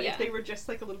happens. But if they were just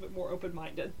like a little bit more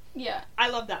open-minded. Yeah. I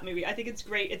love that movie. I think it's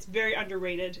great. It's very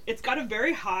underrated. It's got a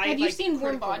very high Have you seen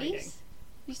Warm critical Bodies? rating.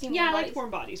 You seen Yeah, Warm I Bodies? like Warm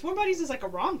Bodies. Warm Bodies is like a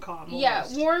rom-com. Yeah,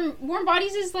 almost. Warm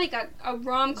Bodies is like a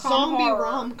rom-com Zombie horror.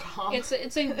 rom-com. It's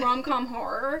a rom-com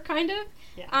horror, kind of.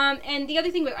 Yeah. And the other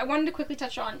thing I wanted to quickly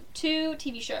touch on, 2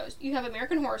 TV shows. You have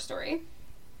American Horror Story.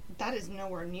 That is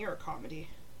nowhere near a comedy.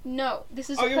 No, this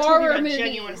is Oh, you're horror talking about movies.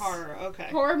 genuine horror. Okay.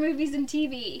 Horror movies and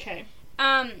TV. Okay.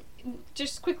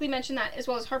 Just quickly mention that, as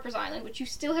well as Harper's Island, which you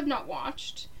still have not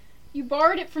watched. You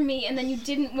borrowed it from me, and then you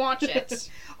didn't watch it.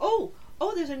 Oh,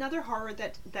 there's another horror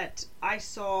that I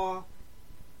saw.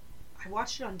 I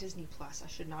watched it on Disney Plus. I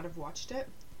should not have watched it.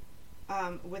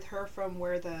 With her from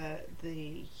where the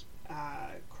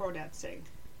Crawdads sing.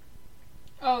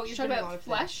 Oh, She's you're talking been in a lot about of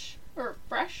Flesh? Or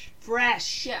Fresh?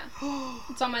 Fresh. Yeah.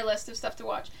 It's on my list of stuff to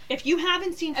watch. If you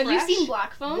haven't seen Have Fresh, you seen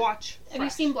Black Phone? watch Fresh. Have you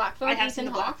seen Black Phone? I have Ethan seen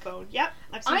the Black Hawke? Phone. Yep,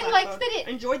 I've seen I Black liked Phone. that it-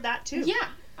 Enjoyed that too. Yeah,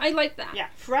 I like that. Yeah,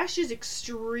 Fresh is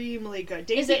extremely good.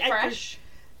 Is it fresh?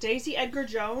 Daisy Edgar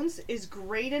Jones is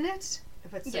great in it.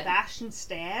 But Yeah. Sebastian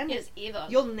Stan, Is evil.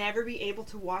 you'll never be able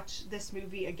to watch this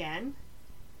movie again.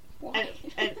 Why?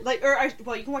 And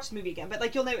you can watch the movie again, but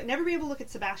like you'll never be able to look at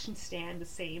Sebastian Stan the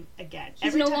same again.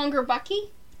 He's no longer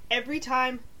Bucky? Every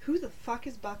time, who the fuck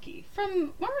is Bucky?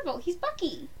 From Marvel. He's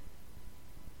Bucky.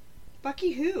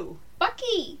 Bucky who?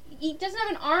 Bucky! He doesn't have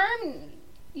an arm.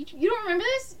 You don't remember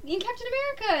this? In Captain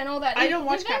America and all that. I In don't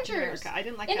watch Avengers. Captain America. I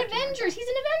didn't like In Captain Avengers. America. He's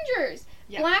in Avengers.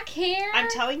 Yeah. Black hair. I'm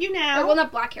telling you now. Or, well,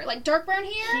 not black hair. Like dark brown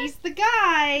hair. He's the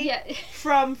guy Yeah.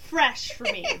 from Fresh for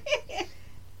me.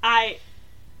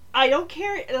 I don't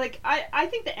care. Like I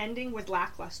think the ending was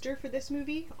lackluster for this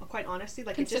movie. Quite honestly,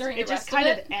 like Considering it the just rest of kind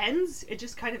of it? ends. It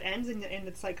just kind of ends, and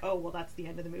it's like, oh well, that's the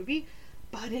end of the movie.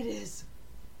 But it is,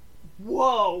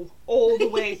 whoa, all the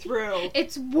way through.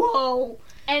 It's whoa.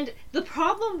 And the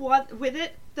problem with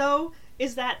it though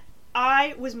is that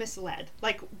I was misled.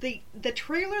 Like the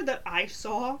trailer that I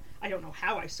saw, I don't know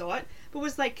how I saw it, but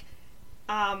was like,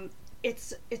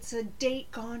 it's a date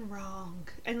gone wrong,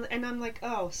 and I'm like,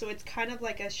 oh, so it's kind of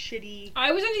like a shitty.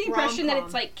 I was under the impression that rom-com.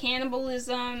 it's like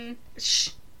cannibalism.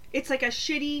 It's like a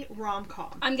shitty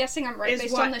rom-com. I'm guessing I'm right Is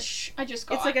based what- on the I just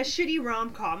got. It's like a shitty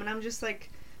rom-com, and I'm just like,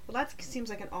 well, that seems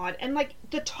like an odd. And like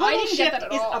the I total didn't get shift that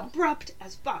at is all. abrupt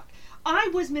as fuck. I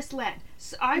was misled.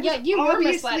 So I was Yeah, you were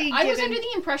obviously misled. I was given- under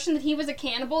the impression that he was a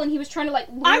cannibal and he was trying to like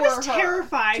lure I was her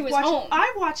terrified. to his home.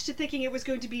 I watched it thinking it was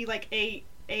going to be like a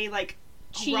like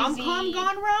Cheesy. rom-com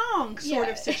gone wrong sort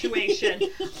Yeah. of situation.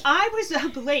 I was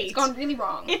up late. It's gone really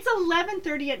wrong. It's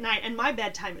 11:30 at night, and my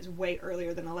bedtime is way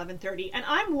earlier than 11:30. And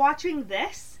I'm watching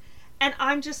this, and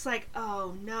I'm just like,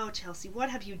 oh no, Chelsea, what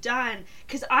have you done?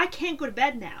 Because I can't go to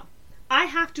bed now. I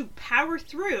have to power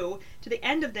through to the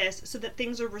end of this so that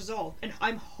things are resolved. And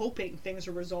I'm hoping things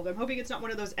are resolved. I'm hoping it's not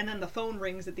one of those, and then the phone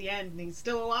rings at the end and he's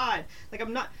still alive. Like,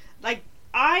 I'm not, like,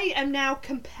 I am now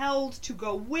compelled to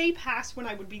go way past when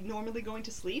I would be normally going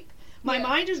to sleep. My Yeah.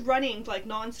 mind is running, like,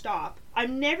 nonstop.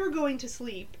 I'm never going to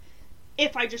sleep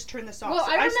if I just turn this off. Well,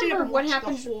 So I stayed up remember and what watched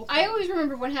happened. the whole I thing. always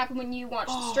remember what happened when you watched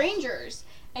Oh. Strangers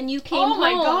and you came Oh my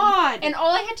home, God. and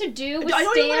all I had to do was I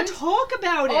don't even want to stand. talk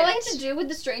about it. All I had to do with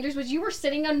the Strangers was you were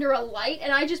sitting under a light,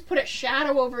 and I just put a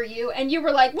shadow over you, and you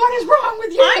were like, "What is wrong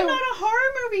with you?" I'm not a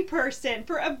horror movie person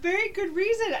for a very good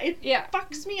reason. It Yeah.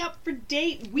 fucks me up for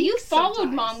weeks. You followed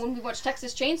sometimes. Mom when we watched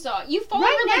Texas Chainsaw. You followed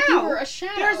Right her like now, you were a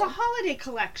shadow. There's a holiday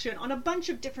collection on a bunch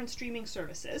of different streaming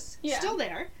services. Yeah. Still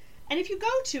there. And if you go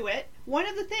to it, one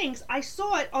of the things, I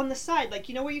saw it on the side, like,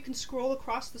 you know where you can scroll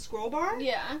across the scroll bar?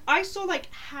 Yeah. I saw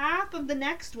like half of the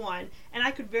next one, and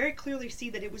I could very clearly see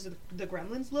that it was the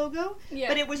Gremlins logo. Yeah.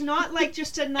 But it was not like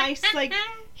just a nice, like,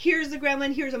 here's the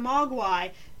Gremlin, here's a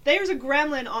Mogwai. There's a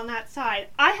Gremlin on that side.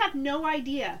 I have no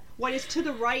idea what is to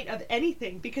the right of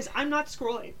anything because I'm not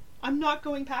scrolling. I'm not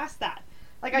going past that.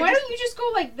 Like, Why don't you just go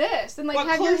like this and like what,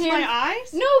 have close your hand? my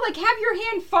eyes? No, like have your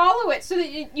hand follow it so that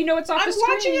you know it's off I'm the screen.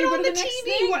 watching and it you go on to the next TV.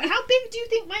 thing. How big do you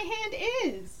think my hand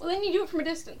is? Well, then you do it from a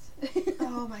distance.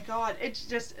 Oh my god, it's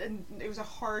just, it was a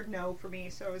hard no for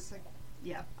me, so it was like,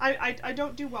 yeah. I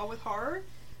don't do well with horror.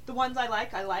 The ones I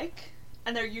like,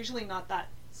 and they're usually not that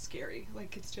scary.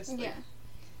 Like, it's just, like, Yeah.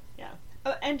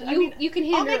 yeah. And, I You mean, you can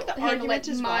I'll handle make the handle argument like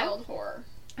as well. mild horror.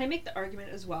 I make the argument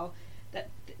as well that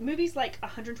movies like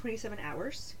 127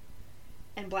 Hours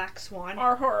and Black Swan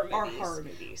Are horror movies. are horror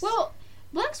movies. Well,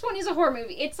 Black Swan is a horror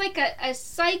movie. It's like a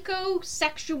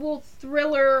psycho-sexual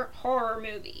thriller horror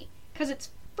movie. Because it's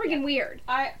friggin' weird.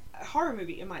 a horror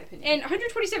movie, in my opinion. And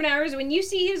 127 Hours, when you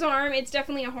see his arm, it's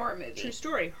definitely a horror movie. True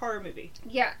story, horror movie.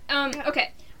 Yeah.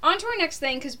 Okay. On to our next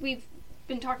thing, because we've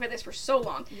been talking about this for so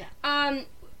long. Yeah.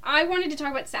 I wanted to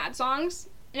talk about sad songs.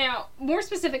 Now, more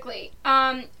specifically,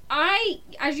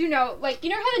 as you know, like, you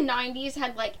know how the 90s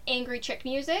had, like, angry chick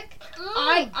music?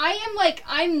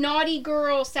 I'm naughty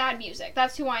girl sad music.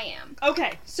 That's who I am.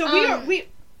 Okay, so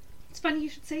it's funny you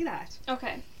should say that.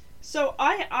 Okay. So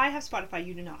I have Spotify,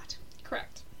 you do not.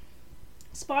 Correct.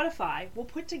 Spotify will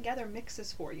put together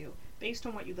mixes for you based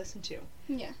on what you listen to.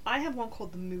 Yeah. I have one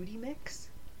called the Moody Mix,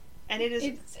 and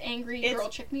it's angry girl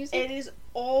chick music. It is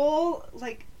all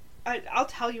like I'll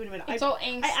tell you in a minute. It's all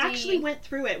angsty. I actually went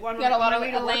through it one got a lot of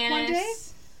way to work one day.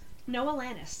 Alanis. No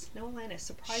Alanis.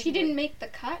 Surprisingly, She didn't make the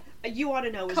cut. You Ought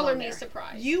to Know is Color on me there.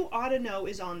 surprised. You Ought to Know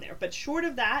is on there, but short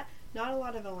of that, not a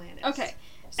lot of Alanis. Okay.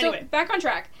 So, anyway. Back on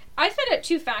track. I found out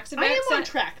 2 facts about I am sad... on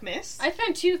track, miss. I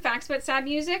found 2 facts about sad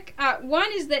music. One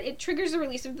is that it triggers the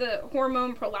release of the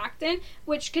hormone prolactin,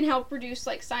 which can help reduce,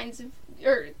 like,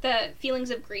 the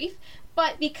feelings of grief.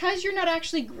 But because you're not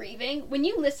actually grieving, when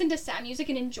you listen to sad music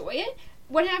and enjoy it,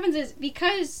 what happens is,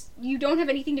 because you don't have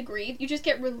anything to grieve, you just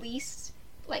get released,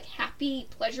 like, happy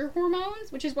pleasure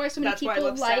hormones, which is why so many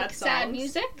people like sad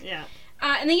music. Yeah.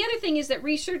 And the other thing is that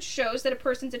research shows that a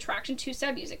person's attraction to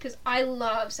sad music, because I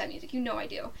love sad music, you know I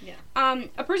do. Yeah.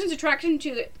 A person's attraction to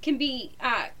it can be,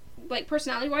 like,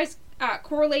 personality-wise,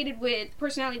 correlated with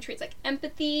personality traits like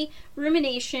empathy,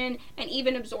 rumination, and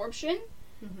even absorption,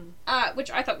 which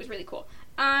I thought was really cool.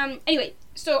 Anyway,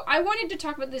 so I wanted to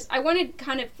talk about this. I wanted to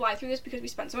kind of fly through this because we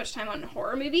spent so much time on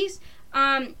horror movies.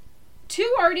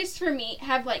 2 artists for me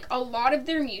have, like, a lot of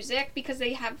their music because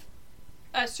they have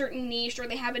a certain niche or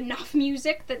they have enough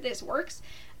music that this works.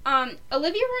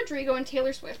 Olivia Rodrigo and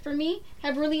Taylor Swift for me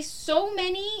have released so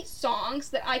many songs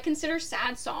that I consider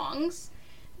sad songs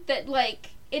that,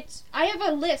 like, I have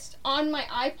a list on my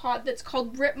iPod that's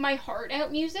called Rip My Heart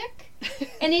Out music,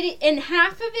 and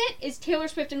half of it is Taylor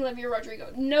Swift and Olivia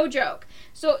Rodrigo. No joke.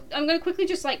 So I'm going to quickly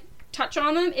just, like, touch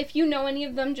on them. If you know any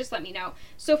of them, just let me know.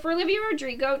 So for Olivia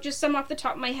Rodrigo, just some off the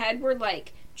top of my head were,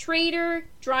 like, Traitor,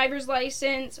 Driver's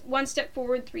License, 1 Step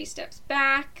Forward, 3 Steps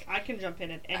Back. I can jump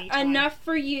in at any time. Enough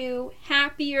for You,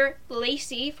 Happier,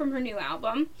 Lacey from her new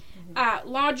album,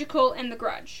 Logical, and The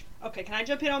Grudge. Okay, can I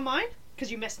jump in on mine?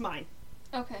 Because you missed mine.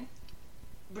 Okay.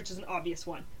 Which is an obvious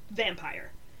one.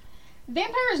 Vampire.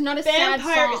 Vampire is not a sad song.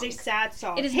 Vampire is a sad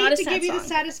song. It is not a sad song. Hate to give you the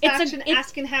satisfaction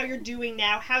asking how you're doing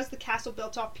now. How's the castle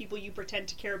built off people you pretend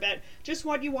to care about? Just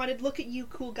what you wanted. Look at you,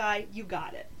 cool guy. You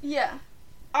got it. Yeah.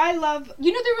 I love...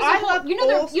 You know there was a whole... You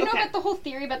know okay. about the whole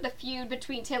theory about the feud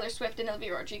between Taylor Swift and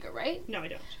Olivia Rodrigo, right? No, I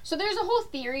don't. So there's a whole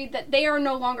theory that they are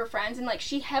no longer friends, and, like,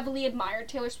 she heavily admired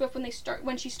Taylor Swift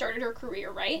when she started her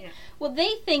career, right? Yeah. Well,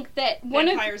 they think that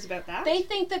Vampire's about that? They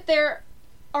think that there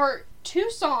are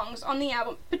 2 songs on the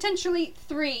album, potentially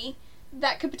 3,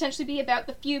 that could potentially be about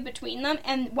the feud between them,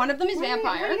 and one of them is Vampire.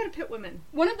 Why are you gonna pit women?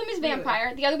 One of them is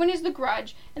Vampire, the other one is The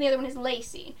Grudge, and the other one is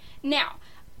Lacey. Now,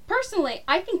 personally,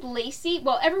 I think Lacey,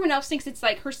 well, everyone else thinks it's,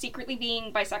 like, her secretly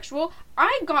being bisexual.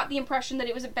 I got the impression that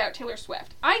it was about Taylor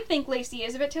Swift. I think Lacey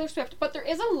is about Taylor Swift, but there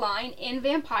is a line in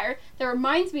Vampire that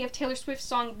reminds me of Taylor Swift's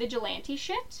song Vigilante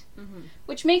Shit,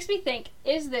 which makes me think,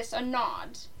 is this a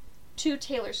nod to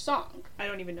Taylor's song? I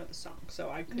don't even know the song, so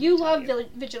I couldn't You tell love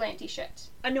Vigilante Shit.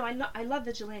 No, I love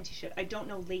Vigilante Shit. I don't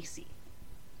know Lacey.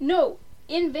 No,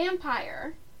 in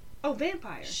Vampire... Oh,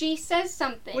 Vampire. She says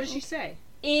something. What does she say?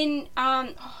 In,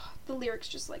 the lyrics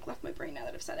just, like, left my brain now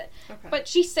that I've said it. Okay. But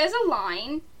she says a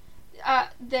line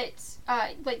that's,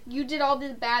 like, you did all the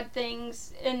bad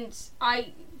things, and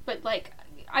I've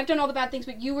done all the bad things,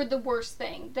 but you were the worst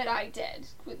thing that I did.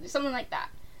 Something like that.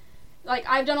 Like,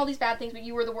 I've done all these bad things, but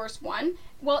you were the worst one.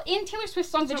 Well, in Taylor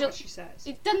Swift's song, That's not what she says.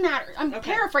 It doesn't matter. I'm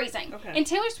paraphrasing. Okay. In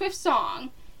Taylor Swift's song,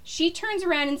 she turns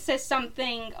around and says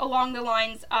something along the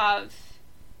lines of,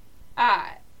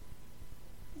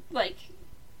 like...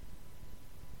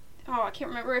 Oh, I can't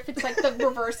remember if it's, like, the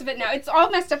reverse of it now. It's all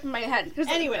messed up in my head.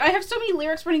 Anyway. I have so many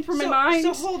lyrics running through my mind.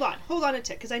 So hold on a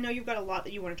tick, because I know you've got a lot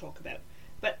that you want to talk about.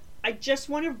 But I just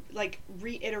want to, like,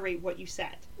 reiterate what you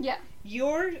said. Yeah.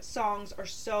 Your songs are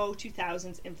so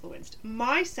 2000s influenced.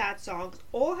 My sad songs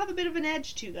all have a bit of an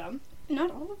edge to them.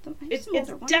 Not all of them. It's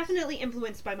definitely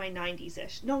influenced by my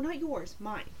 90s-ish. No, not yours.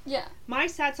 Mine. Yeah. My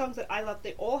sad songs that I love,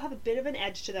 they all have a bit of an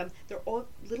edge to them. They're all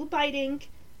a little biting,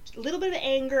 a little bit of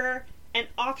anger, and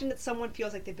often that someone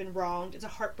feels like they've been wronged. It's a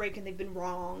heartbreak and they've been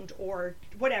wronged, or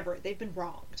whatever. They've been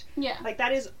wronged. Yeah. Like,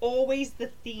 that is always the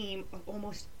theme of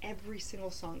almost every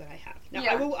single song that I have. Now,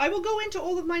 yeah. I will go into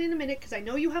all of mine in a minute, because I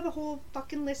know you have a whole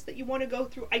fucking list that you want to go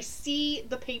through. I see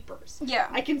the papers. Yeah.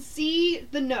 I can see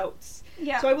the notes.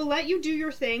 Yeah. So I will let you do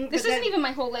your thing. This isn't even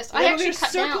my whole list. I actually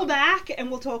cut down. Circle back and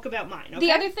we'll talk about mine. Okay?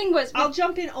 The other thing was... I'll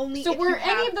jump in only so if were you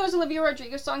have... any of those Olivia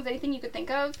Rodrigo songs anything you could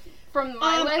think of from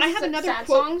my list? I have another sad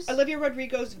quote. songs? Olivia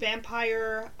Rodrigo's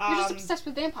Vampire. You're just obsessed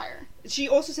with Vampire. She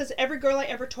also says, every girl I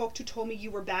ever talked to told me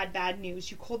you were bad news.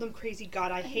 You called them crazy.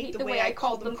 God, I hate the way I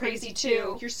called them crazy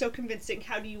too. You're so convincing.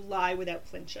 How do you lie without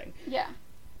flinching? Yeah.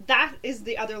 That is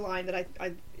the other line that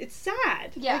I it's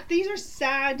sad. Yeah. Like, these are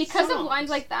sad Because songs. of lines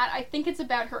like that, I think it's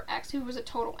about her ex, who was a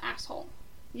total asshole.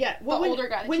 Yeah. The Well, older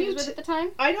guy that she was with at the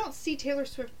time. I don't see Taylor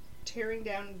Swift tearing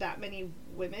down that many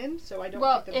women, so I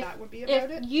don't think that would be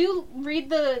about it. If you read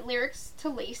the lyrics to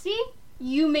Lacey,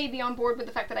 you may be on board with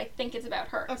the fact that I think it's about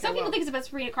her. Okay, Some people think it's about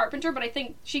Sabrina Carpenter, but I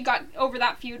think she got over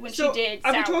that feud when she did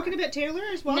Are we Sour. talking about Taylor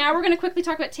as well? Now we're going to quickly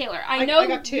talk about Taylor. I know I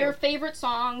got two. your favorite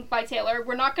song by Taylor.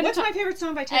 We're not going to What's my favorite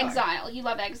song by Taylor? Exile. You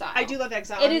love Exile. I do love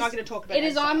Exile. I'm not going to talk about it. It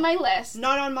is on my list.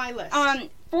 Not on my list.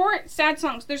 For sad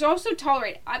songs, there's also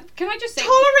Tolerate. Can I just say...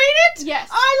 Tolerate It? Yes.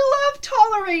 I love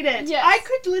Tolerate It. Yes. I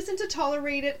could listen to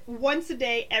Tolerate It once a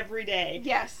day, every day.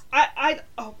 Yes.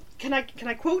 Can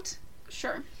I quote?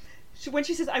 Sure. When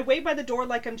she says, I wait by the door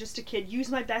like I'm just a kid, use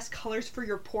my best colors for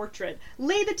your portrait,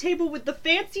 lay the table with the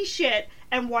fancy shit,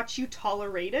 and watch you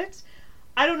tolerate it.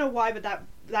 I don't know why, but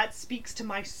that speaks to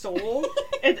my soul.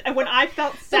 and when I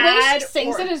felt sad... The way she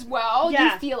sings it as well,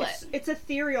 you feel it. It's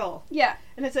ethereal. Yeah.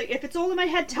 And it's like, if it's all in my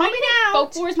head, tell me now.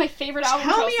 Folklore is my favorite album,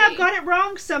 Tell me Chelsea. I've got it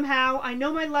wrong somehow. I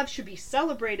know my love should be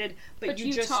celebrated, but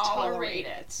you just tolerate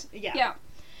it. Yeah.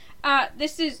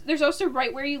 There's also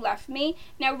Right Where You Left Me.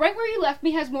 Now, Right Where You Left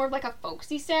Me has more of like a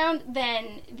folksy sound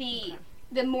than the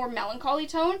more melancholy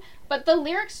tone, but the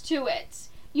lyrics to it,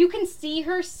 you can see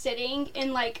her sitting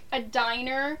in like a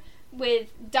diner with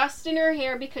dust in her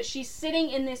hair because she's sitting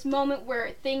in this moment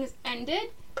where things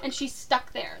ended and she's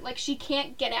stuck there. Like, she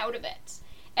can't get out of it.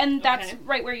 And that's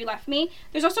Right Where You Left Me.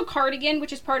 There's also Cardigan,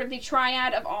 which is part of the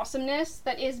triad of awesomeness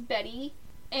that is Betty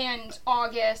and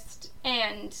August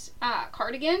and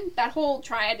Cardigan. That whole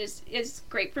triad is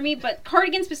great for me, but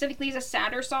Cardigan specifically is a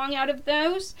sadder song out of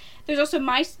those. There's also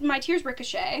My Tears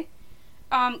Ricochet,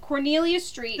 Cornelia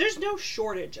Street. There's no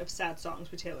shortage of sad songs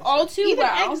with Taylor Swift. All too Even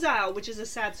well. Exile, which is a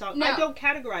sad song. No. I don't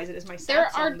categorize it as my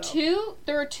sad song,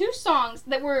 There are two songs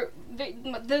that were...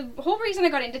 The whole reason I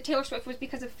got into Taylor Swift was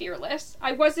because of Fearless.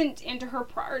 I wasn't into her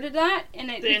prior to that. And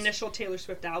the initial Taylor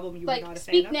Swift album you were not a fan of?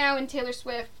 Speak Now and Taylor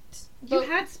Swift... You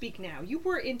had Speak Now. You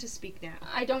were into Speak Now.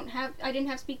 I didn't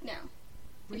have Speak Now.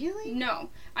 Really? No.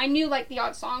 I knew, like, the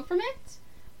odd song from it,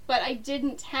 but I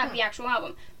didn't have the actual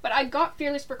album. But I got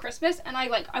Fearless for Christmas, and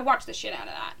I watched the shit out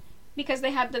of that. Because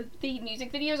they had the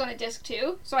music videos on a disc,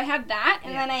 too. So I had that,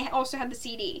 and then I also had the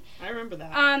CD. I remember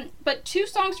that. But two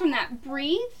songs from that,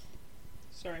 Breathe.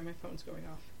 Sorry, my phone's going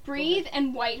off. Breathe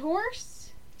and White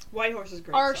Horse. White Horse is a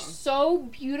great are song. so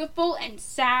beautiful and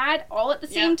sad all at the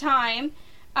same time.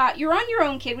 You're On Your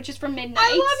Own, Kid, which is from Midnight.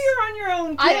 I love You're On Your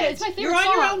Own, Kid. It's my favorite You're on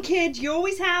song. Your Own, Kid. You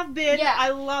always have been. Yeah. I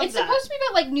love It's that. supposed to be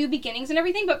about, like, new beginnings and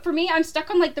everything, but for me, I'm stuck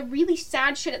on, like, the really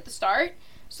sad shit at the start.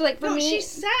 So, like, for me... she's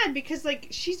sad because, like,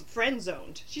 she's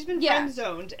friend-zoned. She's been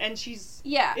friend-zoned, and she's...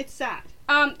 Yeah. It's sad.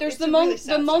 There's it's the really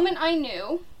sad song. Moment I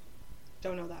Knew.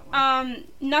 Don't know that one.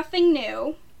 Nothing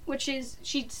New, which is...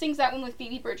 She sings that one with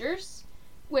Phoebe Bridgers,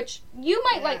 which you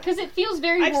might like, because it feels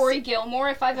very Rory Gilmore,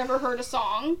 if I've ever heard a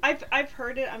song. I've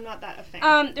heard it. I'm not that a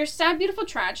fan. There's Sad, Beautiful,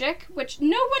 Tragic, which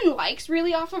no one likes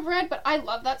really off of Red, but I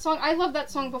love that song. I love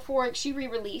that song before she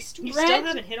re-released You Red. still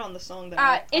haven't hit on the song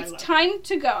that It's I love. Time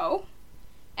to Go,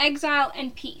 Exile,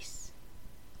 and Peace.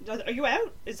 Are you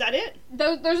out? Is that it?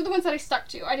 Those are the ones that I stuck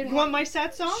to. I didn't You want my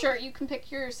sad song? Sure, you can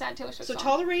pick your sad Taylor Swift So song.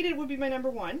 Tolerated would be my number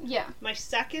one. Yeah. My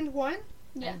second one,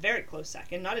 Yeah. very close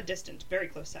second, not a distant, very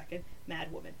close second,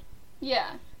 Mad Woman.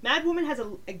 Yeah. Mad Woman has a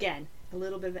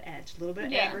little bit of an edge, a little bit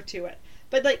of Yeah. anger to it.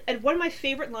 But like, and one of my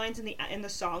favorite lines in the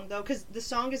song though, because the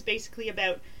song is basically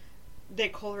about, they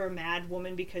call her a mad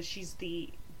woman because she's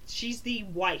the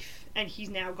wife and he's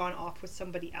now gone off with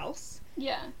somebody else.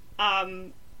 Yeah.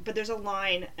 But there's a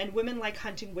line, and women like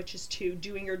hunting witches too,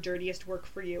 doing your dirtiest work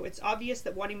for you. It's obvious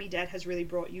that wanting me dead has really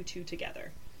brought you two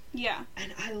together. Yeah.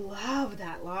 And I love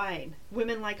that line.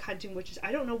 Women like hunting witches.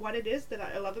 I don't know what it is that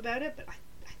I love about it, but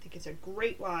I think it's a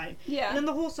great line. Yeah. And then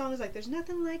the whole song is like, there's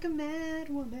nothing like a mad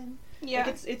woman. Yeah.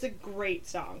 Like, it's a great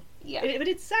song. Yeah. But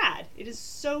it's sad. It is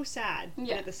so sad.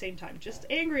 Yeah. But at the same time, just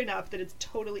angry enough that it's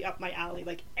totally up my alley.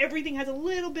 Like, everything has a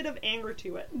little bit of anger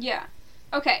to it. Yeah.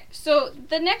 Okay, so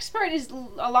the next part is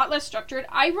a lot less structured.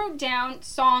 I wrote down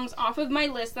songs off of my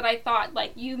list that I thought,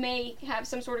 like, you may have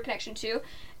some sort of connection to.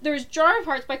 There's Jar of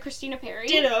Hearts by Christina Perri.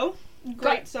 Ditto.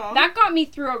 Great song. That got me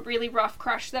through a really rough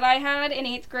crush that I had in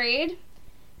 8th grade.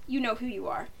 You know who you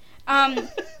are.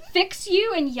 Fix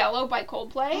You and Yellow by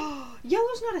Coldplay.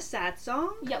 Yellow's not a sad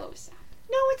song. Yellow is sad.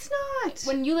 No, it's not.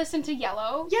 When you listen to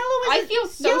Yellow, I feel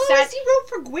so Yellow sad. Is he wrote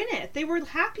for Gwyneth. They were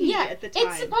happy at the time.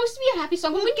 It's supposed to be a happy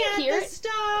song, but when you hear the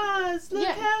stars, look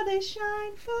how they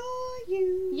shine for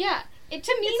you. Yeah. To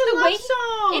me, it's a love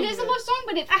song. It is a love song,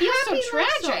 but it feels so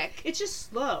tragic. It's just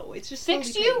slow. It's just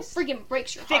Fix You friggin'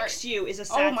 breaks your heart. Fix You is a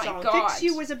sad song. Oh my God. Fix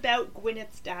You was about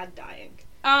Gwyneth's dad dying.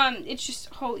 It's just,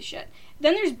 holy shit.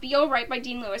 Then there's Be Alright by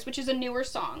Dean Lewis, which is a newer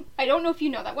song. I don't know if you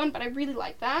know that one, but I really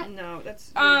like that. No,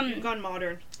 that's you've gone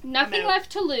modern. Nothing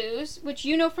Left to Lose, which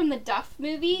you know from the Duff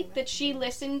movie, that she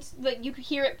listens, that you could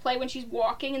hear it play when she's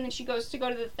walking, and then she goes to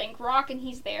the Think Rock, and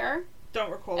he's there. Don't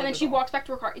recall. And then she walks back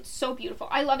to her car. It's so beautiful.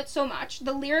 I love it so much.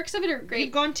 The lyrics of it are great.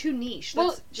 You've gone too niche.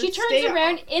 She turns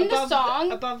around in the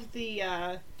song. Above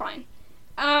the... Fine.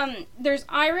 There's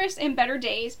Iris and Better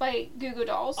Days by Goo Goo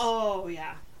Dolls. Oh,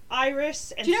 yeah.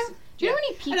 Iris and... Do you know how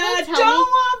many people and I don't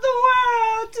want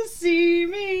the world to see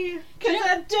me, because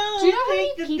I don't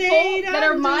think that they'd that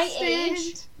are my understand.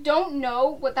 age don't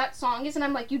know what that song is, and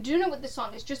I'm like, you do know what the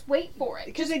song is, just wait for it.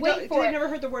 Because they've never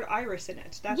heard the word Iris in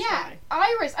it. That's why.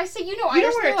 Iris. I say, you know you Iris. Know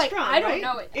where they're it's like, from, I don't right?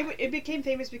 know it. It became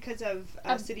famous because of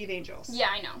City of Angels. Yeah,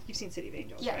 I know. You've seen City of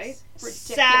Angels, yes. right? Ridiculous.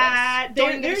 Sad.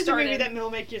 There's a movie that will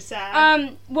make you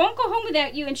sad. Won't Go Home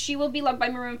Without You and She Will Be Loved by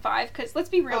Maroon 5, because let's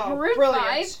be real, Maroon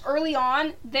brilliant. 5, early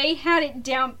on, they had it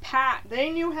down pat. They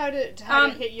knew how to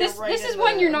hit you right This is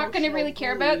one you're not going to really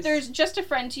care about. There's Just a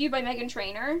Friend to You by Meghan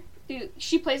Trainor.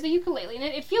 She plays the ukulele in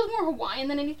it. It feels more Hawaiian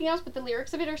than anything else, but the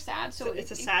lyrics of it are sad. So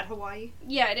it's a sad Hawaii?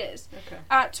 Yeah, it is.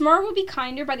 Okay. Tomorrow Will Be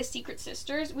Kinder by the Secret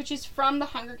Sisters, which is from the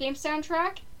Hunger Games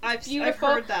soundtrack. I've Beautiful.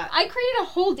 heard that. I created a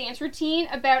whole dance routine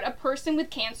about a person with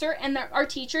cancer, and our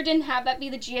teacher didn't have that be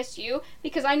the GSU,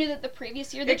 because I knew that the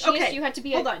previous year the GSU had to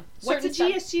be Hold on. What's a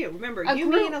GSU? Remember,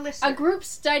 you being a listener. A group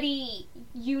study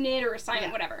unit or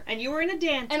assignment, whatever. And you were in a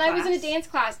dance class. And I was in a dance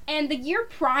class. And the year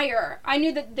prior, I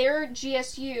knew that their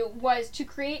GSU was to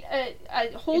create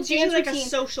a whole dance routine. Like a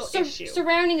social issue.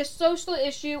 Surrounding a social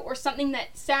issue or something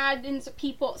that saddens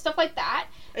people, stuff like that.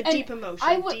 A deep emotion.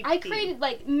 I created,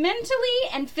 like, mentally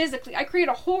and physically, I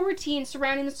created a whole routine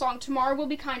surrounding the song Tomorrow Will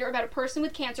Be Kinder about a person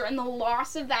with cancer and the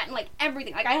loss of that and, like,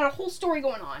 everything. Like, I had a whole story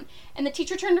going on. And the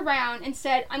teacher turned around and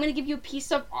said, I'm going to give you a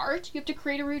piece of art. You have to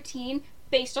create a routine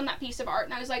based on that piece of art.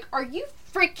 And I was like, are you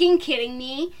freaking kidding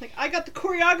me? Like, I got the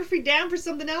choreography down for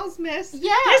something else, miss.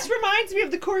 Yeah. This reminds me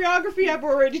of the choreography I've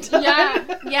already done.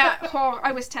 Yeah. Oh,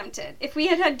 I was tempted. If we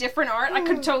had had different art, I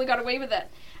could have totally got away with it.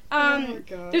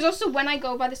 There's also When I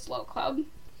Go by the Slow Club.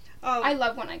 Oh, I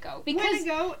love When I Go because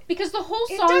the whole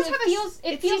it song does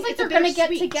feels like they're gonna get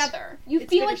together. You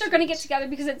feel like they're gonna get together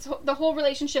because it's the whole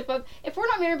relationship of if we're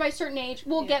not married by a certain age,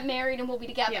 we'll get married and we'll be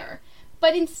together. Yeah.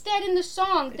 But instead, in the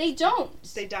song, they don't.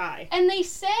 They die, and they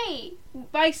say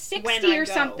by 60 or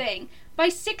something. By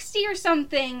 60 or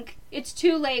something, it's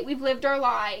too late. We've lived our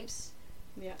lives.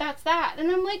 Yeah. That's that. And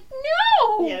I'm like,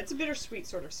 no! Yeah, it's a bittersweet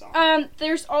sort of song.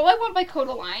 There's All I Want by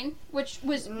Codaline, which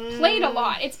was played a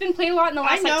lot. It's been played a lot in the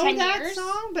last, 10 years. I know that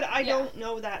song, but I don't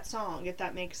know that song, if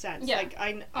that makes sense. Yeah. Like,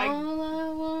 I All I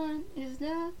want is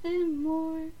nothing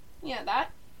more. Yeah,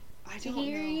 that. I don't to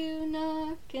hear know. you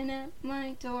knocking at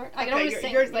my door. Okay, I don't want to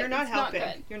sing. You're not helping.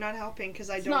 Not You're not helping because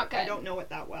I don't know it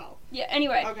that well. Yeah,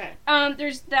 anyway. Okay.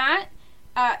 There's that.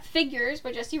 Figures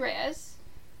by Jessie Reyes.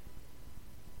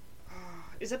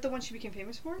 Is that the one she became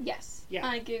famous for? Yes. Yeah.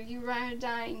 I give you ride or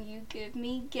die and you give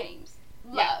me games.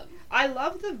 Love. Yeah. I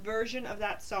love the version of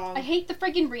that song. I hate the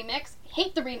friggin' remix.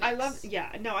 Hate the remix.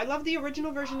 I love the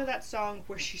original version of that song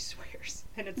where she swears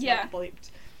and it's not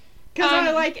bleeped. Because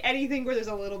I like anything where there's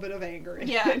a little bit of anger in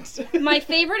it. My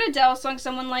favorite Adele song,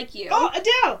 Someone Like You. Oh,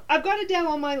 Adele! I've got Adele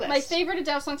on my list. My favorite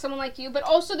Adele song, Someone Like You, but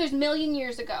also there's Million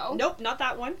Years Ago. Nope, not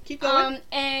that one. Keep going.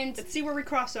 And let's see where we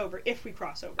cross over, if we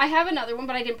cross over. I have another one,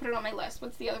 but I didn't put it on my list.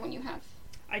 What's the other one you have?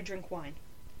 I Drink Wine.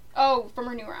 Oh, from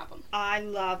her newer album. I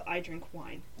love I Drink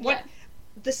Wine. What?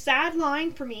 The sad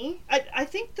line for me, I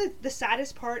think the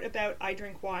saddest part about I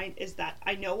Drink Wine is that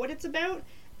I know what it's about,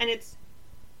 and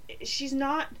she's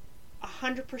not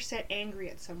 100% angry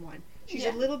at someone. She's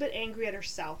a little bit angry at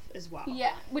herself as well.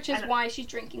 Yeah, which is why she's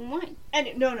drinking wine. And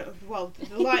well,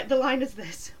 the line is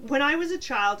this. When I was a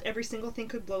child, every single thing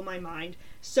could blow my mind,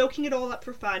 soaking it all up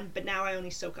for fun, but now I only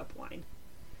soak up wine.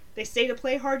 They say to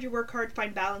play hard, you work hard,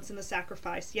 find balance in the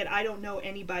sacrifice, yet I don't know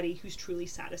anybody who's truly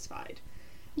satisfied.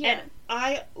 Yeah. And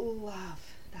I love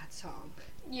that song.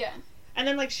 Yeah. And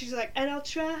then, like, she's like, and I'll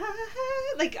try.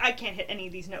 Like, I can't hit any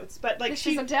of these notes, but, like, this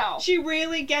is Adele. She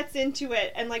really gets into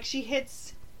it, and, like, she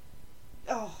hits.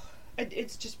 Oh,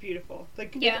 it's just beautiful.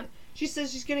 Like, she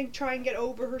says she's gonna try and get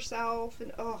over herself,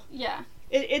 and yeah,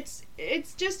 it's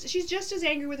just she's just as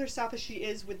angry with herself as she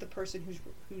is with the person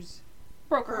who's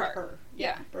broke her heart. Her.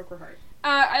 Yeah. Broke her heart.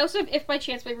 I also have If by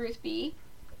Chance by Ruth B.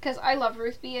 Because I love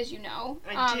Ruth B, as you know.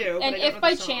 I do, but and I don't If know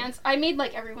by the song. Chance, I made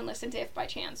like everyone listen to If by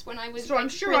Chance when I was So I'm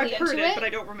sure really I've heard into it, but I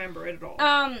don't remember it at all.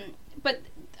 But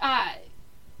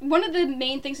one of the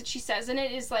main things that she says in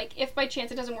it is like, if by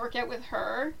chance it doesn't work out with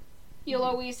her, you'll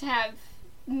always have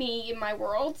me in my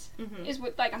world. Is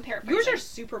what, like, I'm paraphrasing. Yours are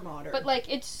super modern. But like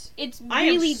it's I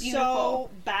really am beautiful. so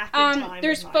back in time.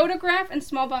 There's with mine. Photograph and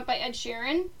Small Bump by Ed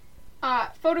Sheeran.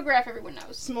 Photograph, everyone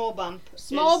knows. Small Bump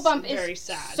is very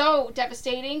sad. So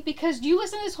devastating because you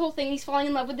listen to this whole thing, he's falling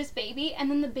in love with this baby, and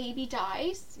then the baby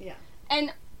dies. Yeah.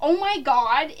 And oh my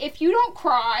god, if you don't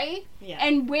cry Yeah.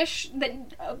 and wish that,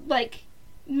 like,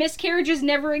 miscarriages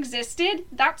never existed,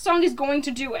 that song is going to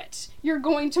do it. You're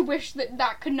going to wish that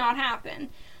that could not happen.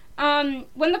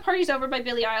 When the Party's Over by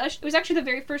Billie Eilish, it was actually the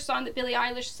very first song that Billie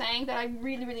Eilish sang that I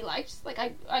really, really liked. Like,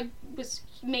 I was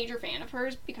a major fan of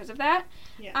hers because of that.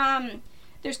 Yeah.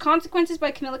 There's Consequences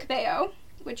by Camila Cabello,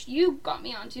 which you got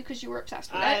me onto because you were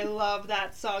obsessed with I it. love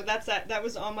that song. That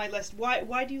was on my list.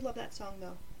 Why do you love that song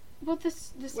though? Well,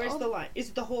 this Where's the line? Is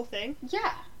it the whole thing?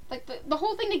 Yeah. Like, the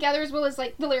whole thing together as well as,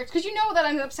 like, the lyrics. Because you know that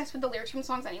I'm obsessed with the lyrics from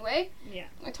songs anyway. Yeah.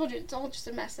 I told you, it's all just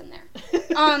a mess in there.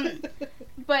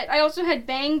 But I also had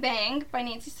Bang Bang by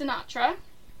Nancy Sinatra.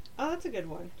 Oh, that's a good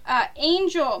one.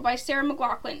 Angel by Sarah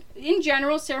McLachlan. In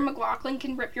general, Sarah McLachlan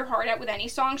can rip your heart out with any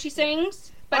song she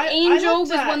sings. But Angel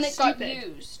loved, was one that got Stupid.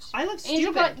 used. I love Stupid.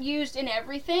 Angel got used in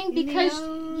everything because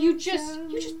you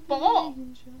just bawl.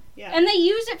 Yeah. And they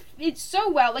use it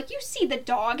so well. Like, you see the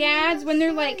dog ads when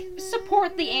they're like,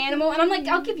 support the animal, and I'm like,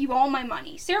 I'll give you all my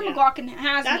money. Sarah Yeah. McLachlan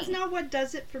has That's me. not what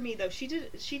does it for me though. She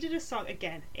did a song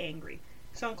again, Angry.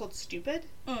 A song called Stupid.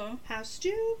 How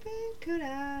stupid could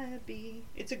I be?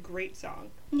 It's a great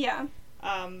song. Yeah.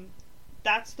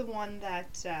 That's the one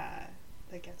that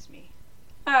gets me.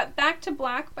 Back to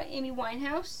Black by Amy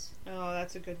Winehouse. Oh,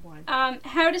 that's a good one.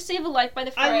 How to Save a Life by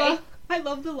The Fray. I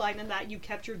love the line in that, you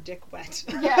kept your dick wet.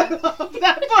 Yeah. I love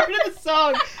that part of the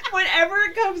song. Whenever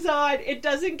it comes on, it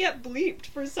doesn't get bleeped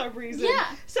for some reason.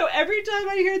 Yeah. So every time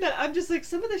I hear that, I'm just like,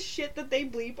 some of the shit that they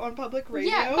bleep on public radio.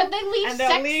 Yeah, but they leave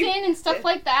sex in and stuff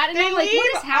like that, and I'm like,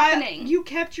 what is happening? You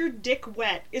kept your dick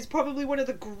wet is probably one of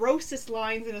the grossest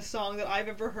lines in a song that I've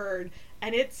ever heard.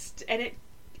 And it,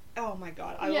 oh my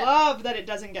god, I love that it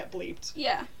doesn't get bleeped.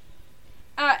 Yeah.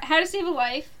 How to Save a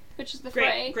Life, which is The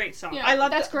Fray. Great song. You know, I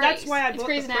love that's that. great. That's why I It's bought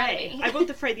Grey's The Fray. Anatomy. I bought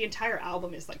The Fray. The entire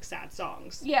album is like sad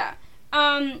songs. Yeah.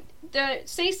 The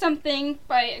Say Something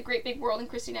by A Great Big World and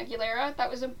Christina Aguilera. That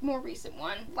was a more recent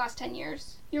one, last 10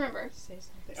 years. You remember? Say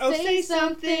something. Oh, say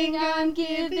something. I'm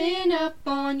giving up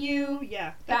on you.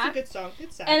 Yeah, that's That. a good song.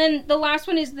 It's sad. And then the last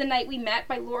one is The Night We Met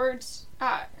by Lourdes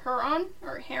Huron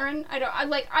or Heron.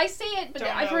 I say it, but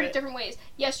Don't I've know heard it. it different ways.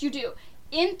 Yes, you do.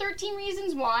 In 13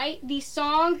 Reasons Why, the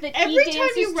song that Every he time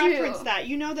dances you to, reference that,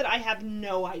 you know that I have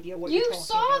no idea what you're you talking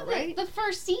saw about, right? the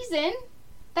first season.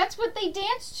 That's what they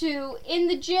dance to in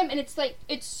the gym, and it's like,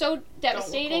 it's so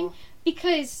devastating recall.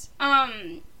 because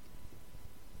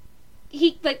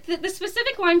he, like, the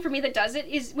specific line for me that does it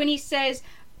is when he says,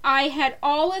 I had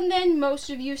all and then most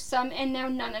of you, some and now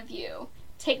none of you.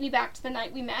 Take me back to the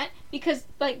night we met, because,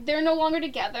 like, they're no longer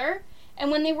together,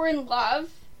 and when they were in love,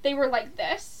 they were like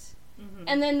this.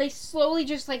 And then they slowly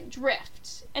just, like,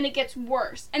 drift, and it gets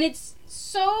worse. And it's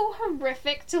so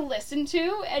horrific to listen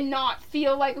to and not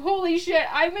feel like, holy shit,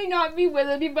 I may not be with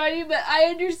anybody, but I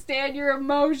understand your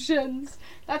emotions.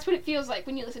 That's what it feels like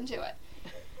when you listen to it.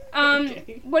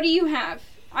 Okay. What do you have?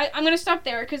 I'm going to stop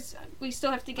there, because we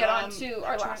still have to get on to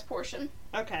our last portion.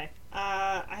 Okay.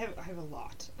 I have a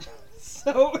lot.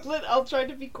 So I'll try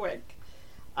to be quick.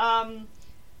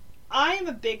 I am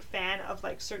a big fan of,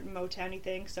 like, certain Motown-y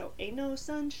things, so Ain't No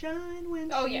Sunshine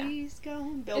When She's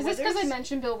Gone. Bill Is this Withers. because I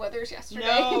mentioned Bill Withers yesterday?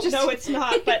 No, no, it's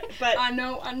not, but I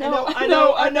know.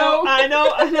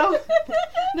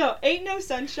 No, Ain't No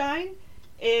Sunshine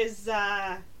is,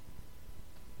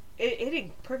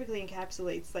 it perfectly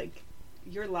encapsulates, like,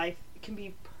 your life can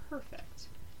be perfect,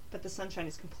 but the sunshine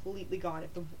is completely gone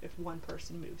if one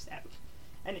person moves out.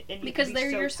 And you because can be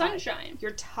they're so your tied. sunshine.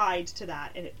 You're tied to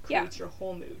that, and it creates your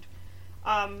whole mood.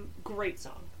 Great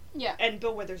song. Yeah. And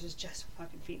Bill Withers is just a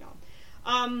fucking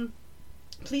phenom.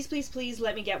 Please, Please, Please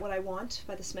Let Me Get What I Want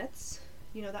by the Smiths.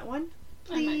 You know that one?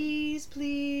 Please,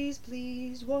 please,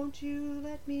 please, won't you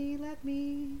let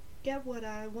me get what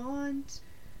I want?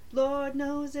 Lord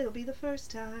knows it'll be the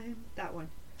first time. That one.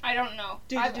 I don't know.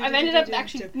 I've ended up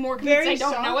actually more convinced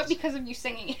I don't know it because of you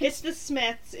singing it. It's the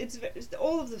Smiths.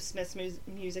 All of the Smiths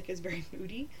music is very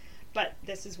moody, but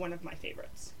this is one of my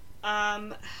favorites.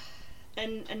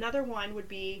 And another one would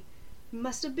be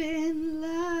Must have been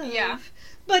love. Yeah.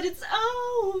 But it's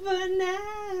over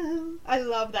now. I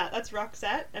love that. That's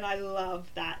Roxette, and I love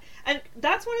that. And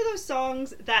that's one of those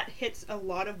songs that hits a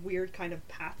lot of weird kind of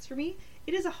paths for me.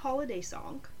 It is a holiday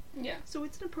song, Yeah. so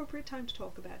it's an appropriate time to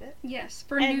talk about it. Yes,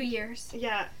 for And- New Year's.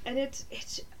 Yeah, and it's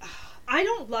I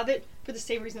don't love it for the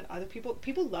same reason other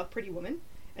people love Pretty Woman,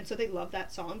 and so they love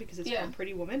that song because it's Yeah. from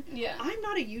Pretty Woman. Yeah. I'm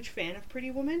not a huge fan of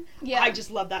Pretty Woman. Yeah. I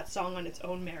just love that song on its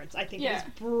own merits. I think it Yeah.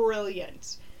 is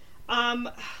brilliant.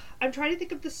 I'm trying to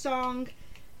think of the song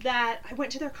that I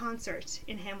went to their concert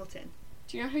in Hamilton.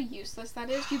 Do you know how useless that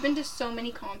is? You've been to so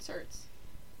many concerts.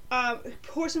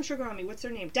 Pour Some Sugar on Me. What's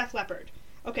their name? Def Leppard.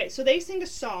 Okay, so they sing a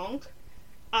song.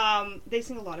 They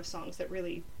sing a lot of songs that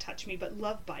really touch me, but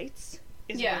Love Bites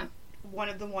is Yeah. one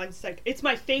of the ones, like, it's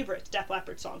my favorite Def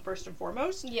Leppard song, first and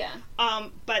foremost. Yeah.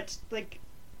 But, like,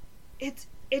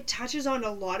 it touches on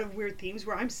a lot of weird themes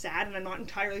where I'm sad and I'm not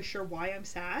entirely sure why I'm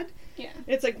sad. Yeah.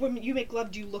 It's like, when you make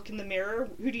love, do you look in the mirror?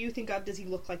 Who do you think of? Does he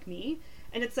look like me?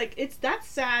 And it's like, that's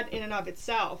sad in and of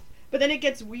itself. But then it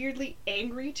gets weirdly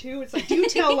angry too. It's like, do you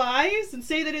tell lies and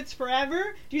say that it's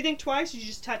forever? Do you think twice? Or do you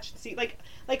just touch and see? Like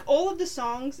all of the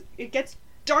songs, it gets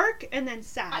dark and then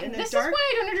sad. And then This dark. is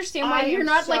why I don't understand why I you're am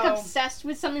not like so- obsessed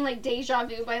with something like Deja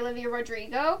Vu by Olivia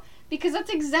Rodrigo, because that's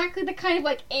exactly the kind of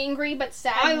like angry but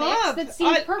sad mix that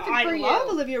seems perfect for you. I love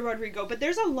Olivia Rodrigo, but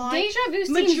there's a line. Deja Vu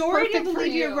seems Majority perfect of for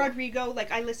Olivia you. Rodrigo,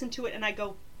 like, I listen to it and I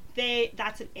go,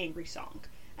 that's an angry song.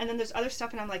 And then there's other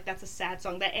stuff and I'm like, that's a sad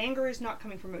song. That anger is not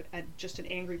coming from just an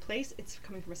angry place, it's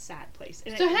coming from a sad place.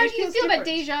 And So how do you feels feel about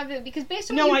different. Deja Vu? Because based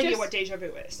on No what you idea just, what Deja Vu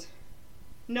is.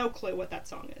 No clue what that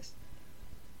song is.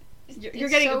 You're it's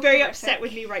getting so very horrific. upset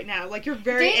with me right now. Like, you're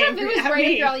very Deja angry Vu is at right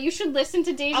me. up your alley. You should listen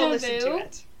to Deja I'll listen to Vu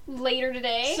it. later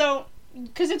today. So,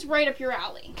 because it's right up your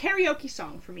alley. karaoke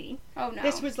song for me. Oh no.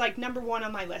 This was like number 1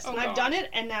 on my list, Oh, and I've gosh. done it,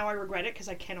 and now I regret it because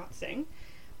I cannot sing.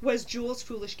 Was Jules'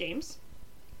 Foolish Games?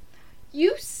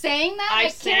 You sang that I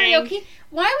at sang- karaoke?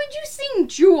 Why would you sing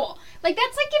Jewel? Like,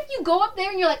 that's like if you go up there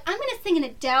and you're like, I'm gonna sing an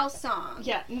Adele song.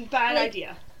 Yeah, bad Like,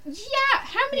 idea. Yeah,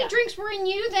 how many Yeah. drinks were in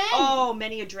you then? Oh,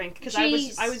 many a drink because I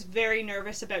Jeez. was very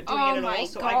nervous about doing Oh it at my all,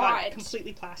 so I got God.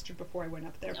 completely plastered before I went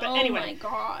up there. But oh anyway, my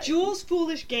god. Jules'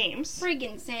 Foolish Games.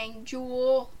 Friggin' sang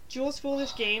Jewel. Jules'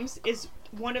 Foolish Games is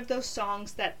one of those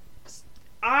songs that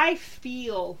I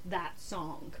feel that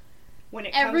song when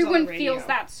it comes on Everyone the radio. feels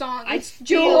that song. I It's feel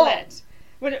Jewel. it.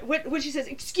 When she says,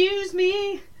 "Excuse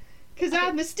me, because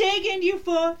I've mistaken you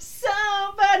for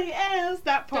somebody else."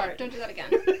 That part. Don't do that again.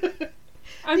 the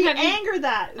I'm having, anger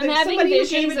that. I'm having somebody who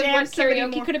visions gave a of damn what somebody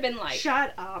karaoke more- could have been like.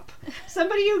 Shut up.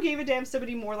 Somebody who gave a damn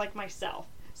somebody more like myself.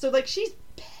 So, like, she's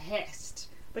pissed,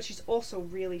 but she's also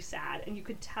really sad, and you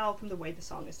could tell from the way the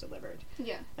song is delivered.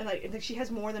 Yeah. And like she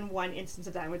has more than one instance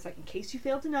of that where it's like, in case you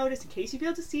failed to notice, in case you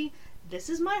failed to see, this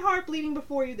is my heart bleeding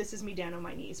before you, this is me down on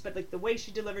my knees. But like the way she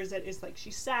delivers it is like,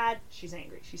 she's sad, she's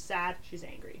angry. She's sad, she's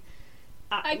angry.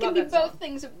 I can love be that both song.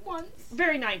 things at once.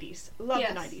 Very 90s. Love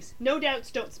Yes. the 90s. No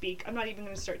Doubts, Don't Speak. I'm not even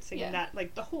going to start singing Yeah. that.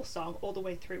 Like the whole song, all the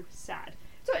way through, sad.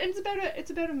 So it's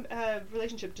about a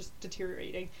relationship just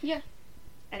deteriorating. Yeah.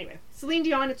 Anyway, Celine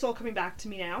Dion, It's All Coming Back to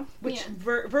Me Now, which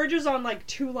Yeah. verges on like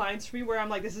 2 lines for me where I'm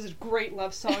like, this is a great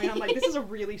love song, and I'm like, this is a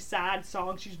really sad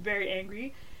song. She's very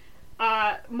angry.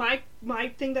 My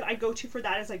thing that I go to for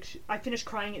that is like, I finished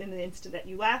crying in the instant that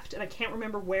you left, and I can't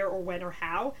remember where or when or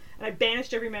how, and I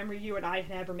banished every memory you and I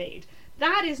had ever made.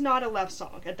 That is not a love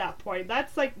song at that point.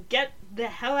 That's like, get the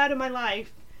hell out of my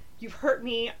life. You've hurt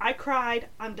me. I cried.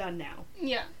 I'm done now.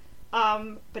 Yeah.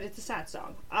 But it's a sad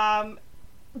song.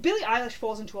 Billie Eilish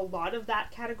falls into a lot of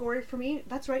that category for me.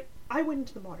 That's right, I went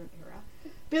into the modern era.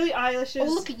 Billie Eilish's Oh,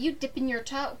 look at you dipping your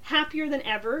toe. Happier Than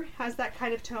Ever has that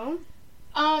kind of tone.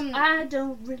 I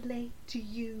don't relate to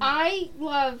you. I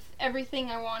love Everything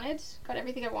I Wanted. Got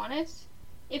Everything I Wanted.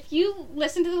 If you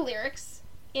listen to the lyrics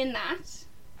in that,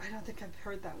 I don't think I've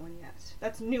heard that one yet.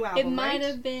 That's a new it album, might right?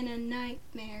 have been a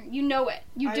nightmare. You know it.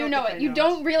 You I do don't know think it. I You know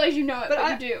don't realize you know it,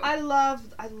 but, you do. I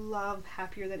love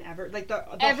Happier Than Ever. Like the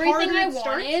Everything harder I it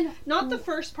starts, Wanted. not the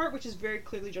first part, which is very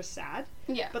clearly just sad,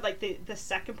 Yeah. but like the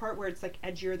second part where it's like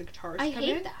edgier, the guitars I come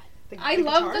hate in. that. The I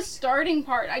love the guitars. starting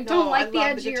part. I No, don't like I the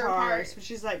love edgier guitars, part. but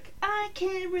she's like, I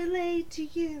can't relate to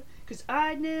you, cause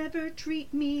I'd never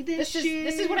treat me this shit.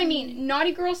 This is what I mean.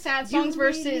 Naughty girl sad You songs made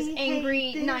versus me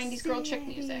angry hate this 90s girl chick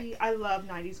city. music. I love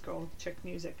 90s girl chick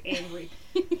music, angry.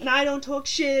 And I don't talk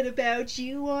shit about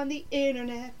you on the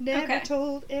internet. Never Okay.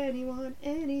 told anyone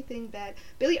anything bad.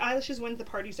 Billie Eilish is When the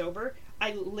Party's Over.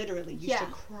 I literally used to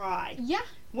cry Yeah.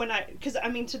 when because I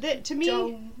mean to me,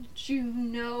 Don't you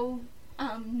know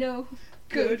I'm no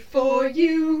good for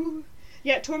you.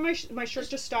 Yeah, tore my shirt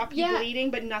to stop you Yeah. bleeding,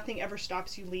 but nothing ever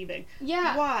stops you leaving.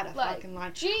 Yeah. What a like, fucking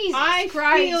line. Jesus I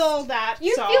Christ. feel that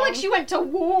You song. feel like she went to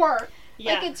war.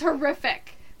 Yeah. Like, it's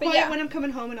horrific. But But yeah. when I'm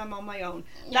coming home and I'm on my own.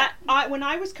 Yeah. When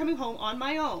I was coming home on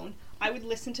my own, I would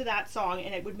listen to that song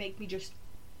and it would make me just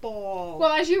bawl.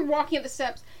 Well, as you're walking up the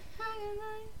steps.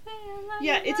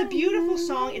 Yeah, it's a beautiful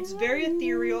song. It's very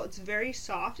ethereal. It's very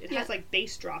soft. It Yeah. has like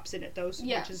bass drops in it, though,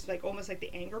 Yeah. which is like almost like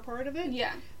the anger part of it.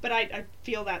 Yeah. But I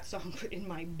feel that song in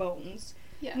my bones.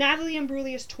 Yeah. Natalie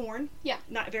Imbruglia's Torn. Yeah.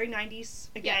 Not very 90s.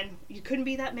 Again, you couldn't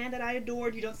be that man that I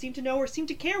adored. You don't seem to know or seem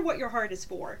to care what your heart is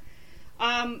for.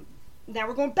 Now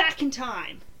we're going back in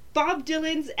time. Bob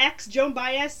Dylan's ex, Joan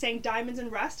Baez, sang Diamonds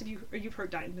and Rust. You've heard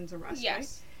Diamonds and Rust, right?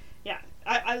 Yes. Yeah,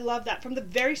 I love that. From the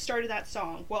very start of that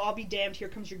song, well, I'll be damned, here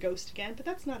comes your ghost again. But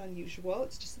that's not unusual.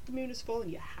 It's just that the moon is full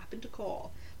and you happen to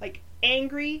call. Like,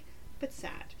 angry, but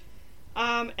sad.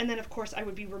 And then, of course, I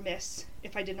would be remiss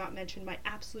if I did not mention my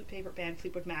absolute favorite band,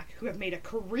 Fleetwood Mac, who have made a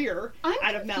career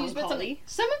out of confused with something. melancholy.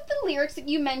 Some of the lyrics that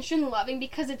you mentioned loving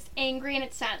because it's angry and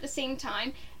it's sad at the same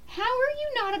time. How are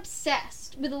you not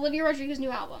obsessed with Olivia Rodrigo's new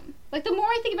album? Like, the more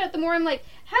I think about it, the more I'm like,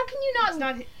 how can you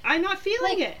not... I'm not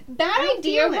feeling like, it. Bad I don't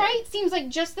Idea, feel it. right? Seems like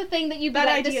just the thing that you'd be Bad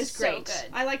like, Idea this is is great. so good.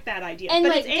 I like Bad Idea. And, but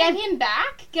like, it's get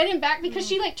him back, because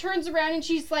she, like, turns around and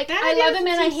she's like, Bad I Idea love him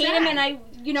and I doesn't seem hate him sad. and I,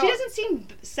 you know... She doesn't seem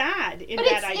sad in but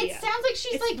Bad Idea. it sounds like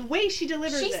she's, it's like... the way she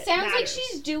delivers She it sounds like matters.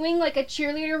 she's doing, like, a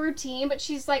cheerleader routine, but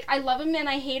she's like, I love him and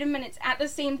I hate him and it's at the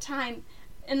same time.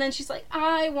 And then she's like,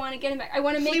 I want to get him back. I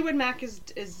want to make... Fleetwood Mac is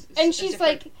And she's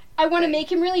different like, I want to thing.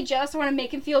 make him really jealous. I want to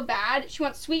make him feel bad. She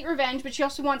wants sweet revenge, but she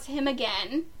also wants him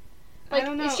again. Like, I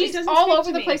don't know. It she's doesn't all speak over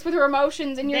to the me. place with her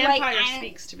emotions, and you're Vampire like,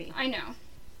 speaks to me. I know.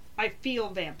 I feel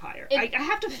vampire. It- I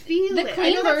have to feel The it. I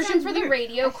clean know that version sounds for the weird.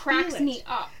 radio I cracks feel me it.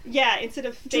 up. Yeah, instead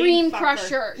of Fame Dream Fucker.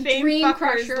 Crusher. Fame Dream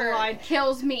Fucker is the Crusher line.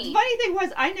 kills me. Funny thing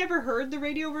was, I never heard the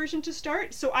radio version to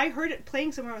start, so I heard it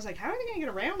playing somewhere. I was like, how are they going to get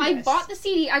around I this? bought the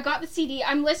CD. I got the CD.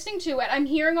 I'm listening to it. I'm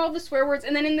hearing all the swear words,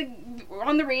 and then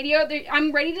on the radio,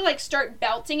 I'm ready to like start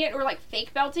belting it or like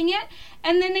fake belting it,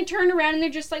 and then they turn around and they're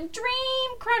just like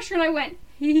Dream Crusher, and I went.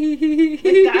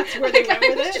 that's where they went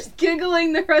with I was it? just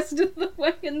giggling the rest of the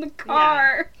way in the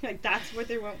car. Like, that's what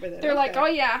they went with it. They're like, Okay. oh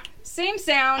yeah, same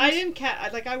sound. I didn't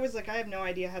I was like, I have no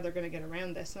idea how they're going to get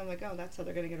around this. And I'm like, oh, that's how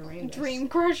they're going to get around this. Dream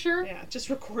Crusher. Yeah, just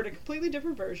record a completely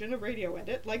different version, a radio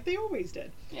edit, like they always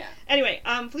did. Yeah. Anyway,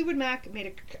 Fleetwood Mac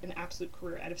made an absolute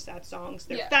career out of sad songs.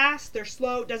 They're Yeah. fast, they're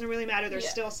slow, doesn't really matter, they're Yeah.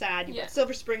 still sad. You've Yeah. got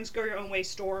Silver Springs, Go Your Own Way,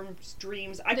 Storms,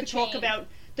 Dreams. I The could talk Chain. about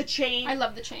The Chain. I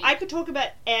love The Chain. I could talk about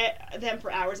them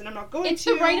for hours, and I'm not going It's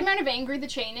to. the right amount of angry The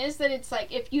Chain is that it's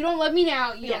like, if you don't love me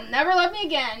now, you'll Yeah. never love me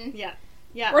again. Yeah.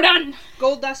 Yeah. We're done.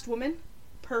 Gold Dust Woman.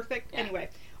 Perfect. Yeah. Anyway.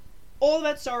 All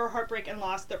about sorrow, heartbreak, and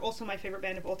loss. They're also my favorite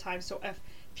band of all time. So if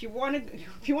you want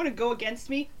to go against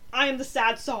me, I am the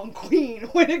sad song queen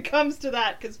when it comes to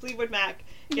that, because Fleetwood Mac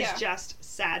Yeah. is just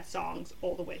sad songs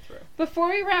all the way through. Before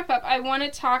we wrap up, I want to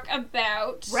talk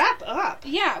about... Wrap up.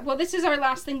 Yeah, well, this is our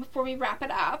last thing before we wrap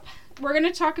it up. We're going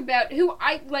to talk about who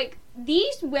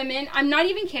these women, I'm not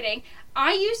even kidding,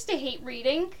 I used to hate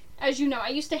reading. As you know, I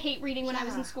used to hate reading when I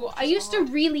was in school. I used to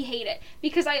really hate it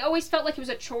because I always felt like it was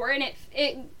a chore, and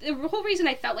the whole reason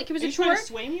I felt like it was Are a you trying chore to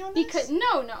sway me on this? because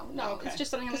no, Okay. it's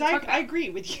just something I'm Because going to talk about. I agree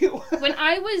with you. When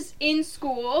I was in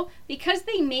school, because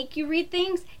they make you read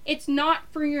things, it's not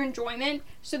for your enjoyment,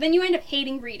 so then you end up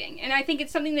hating reading. And I think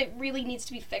it's something that really needs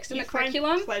to be fixed in you the find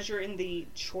curriculum. pleasure in the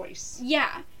choice.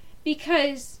 Yeah,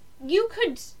 because you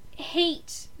could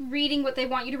hate reading what they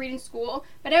want you to read in school,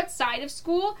 but outside of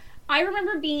school, I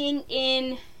remember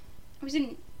I was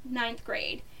in 9th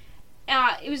grade.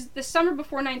 It was the summer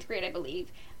before 9th grade, I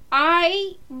believe.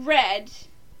 I read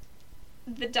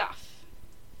The Duff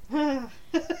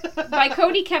by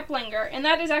Cody Keplinger, and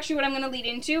that is actually what I'm going to lead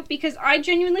into, because I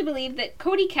genuinely believe that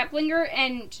Cody Keplinger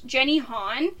and Jenny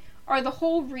Han are the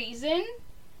whole reason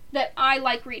that I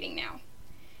like reading now.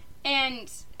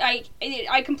 And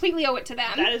I completely owe it to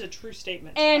them. That is a true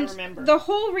statement. And I remember. the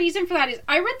whole reason for that is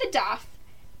I read The Duff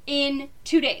in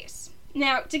 2 days.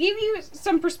 Now, to give you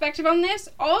some perspective on this,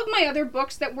 all of my other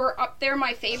books that were up there,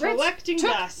 my favorites, Collecting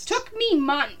dust. took me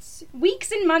months,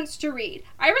 weeks and months to read.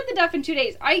 I read The Duff in 2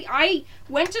 days. I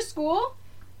went to school,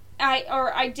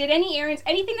 I did any errands,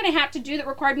 anything that I had to do that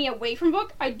required me away from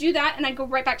book, I'd do that and I'd go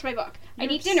right back to my book.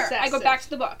 I'd eat dinner, I go obsessive. back to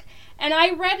the book. And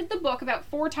I read the book about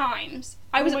 4 times.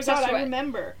 I was obsessed with I it.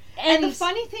 remember. And And the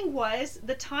funny thing was,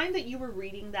 the time that you were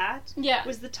reading that Yeah.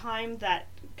 was the time that...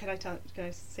 Can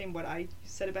I say what I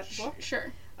said about the book?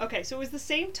 Sure. Okay, so it was the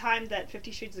same time that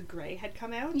 50 Shades of Grey had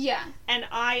come out. Yeah. And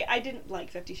I didn't like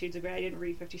 50 Shades of Grey. I didn't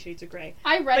read 50 Shades of Grey.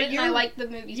 I read But it and I you- liked the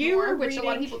movies you more, were which a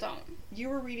lot of reading- people don't. you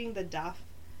were reading The Duff,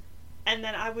 and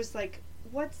then I was like,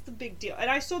 what's the big deal? And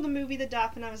I saw the movie The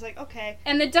Duff, and I was like, okay.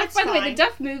 And The Duff, it's by the way, fine. The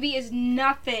Duff movie is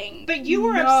nothing. But you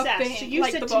were obsessed. So you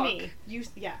like said the to book. me,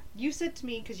 you said to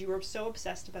me, because you were so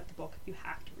obsessed about the book, you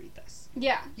have to read this.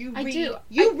 Yeah, I do.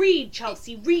 Read,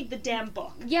 Chelsea. Read the damn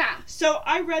book. Yeah. So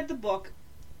I read the book.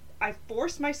 I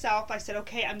forced myself. I said,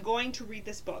 okay, I'm going to read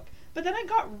this book. But then I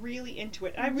got really into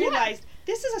it, and I realized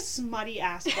this is a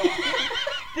smutty-ass book.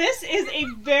 This is a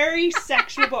very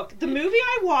sexual book. The movie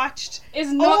I watched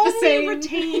is not the same. Only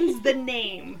retains the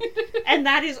name, and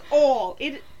that is all.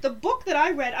 The book that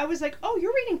I read, I was like, oh,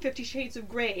 you're reading 50 Shades of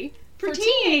Grey for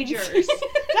teenagers.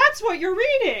 That's what you're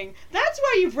reading. That's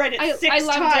why you've read it six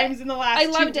times in the last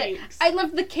 2 weeks. I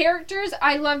loved the characters.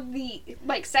 I loved the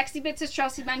sexy bits, as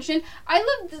Chelsea mentioned.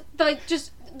 I loved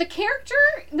the character,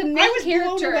 the main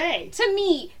character. Blown away. To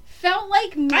me, felt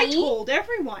like me. I told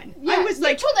everyone. Yeah, I was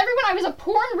like, told everyone I was a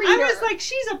porn reader. I was like,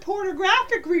 she's a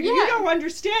pornographic reader. Yeah. You don't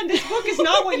understand. This book is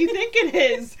not what you think it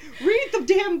is. Read the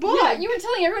damn book. Yeah, you were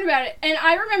telling everyone about it, and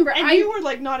I remember. And you were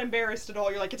like not embarrassed at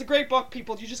all. You're like, it's a great book,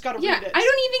 people. You just got to read it.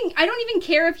 I don't even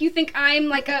care if you think I'm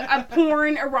like a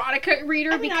porn erotica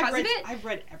reader because of it. I've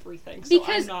read everything. So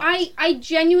because I'm not... I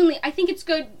genuinely I think it's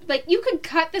good. Like, you could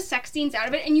cut the sex scenes out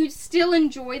of it and you'd still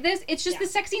enjoy this. It's just the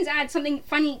sex scenes add something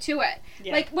funny to it.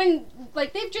 Yeah. Like when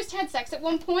they've just had sex at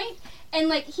one point, and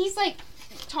like he's like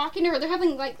talking to her. They're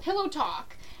having like pillow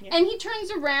talk. Yeah. And he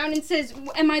turns around and says,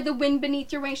 "Am I the wind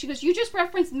beneath your wings?" She goes, "You just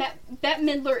referenced Bette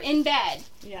Midler in bed,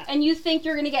 and you think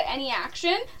you're going to get any action?"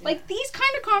 Yeah. Like, these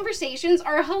kind of conversations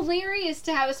are hilarious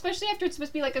to have, especially after it's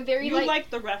supposed to be like a very You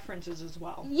like the references as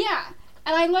well. Yeah,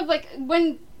 and I love like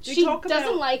when she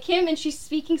doesn't like him and she's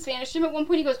speaking Spanish to him. At one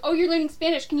point he goes, "Oh, you're learning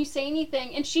Spanish. Can you say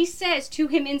anything?" And she says to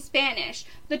him in Spanish,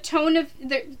 the tone of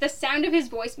the sound of his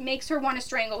voice makes her want to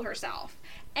strangle herself.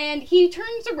 And he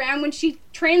turns around when she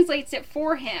translates it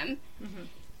for him. Mm-hmm.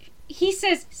 He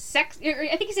says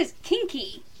I think he says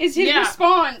kinky is his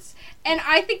response. And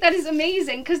I think that is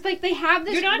amazing because like they have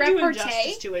this repartee. You're not doing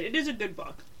justice to it. It is a good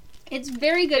book. It's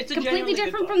very good. It's completely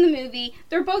different from the movie.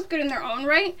 They're both good in their own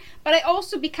right. But I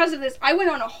also, because of this, I went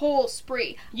on a whole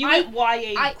spree. You went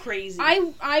YA crazy.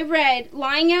 I read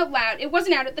Lying Out Loud. It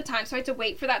wasn't out at the time, so I had to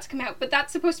wait for that to come out. But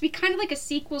that's supposed to be kind of like a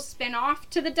sequel spin-off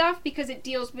to The Duff because it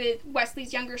deals with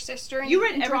Wesley's younger sister and, you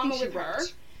read and drama with her.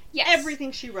 Yes.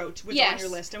 Everything she wrote was on your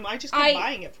list, and I just kept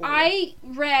buying it for you. I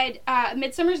read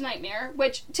Midsummer's Nightmare,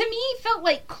 which to me felt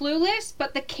like Clueless,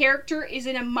 but the character is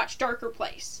in a much darker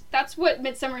place. That's what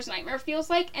Midsummer's Nightmare feels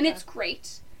like, and it's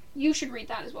great. You should read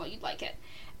that as well. You'd like it.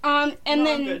 Then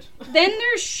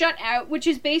there's Shut Out, which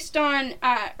is based on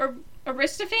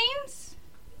Aristophanes.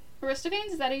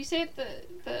 Aristophanes, is that how you say it?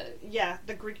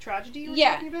 The Greek tragedy you were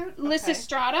talking about?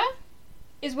 Lysistrata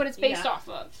is what it's based off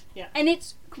of. Yeah. And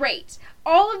it's great.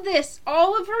 All of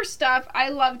her stuff, I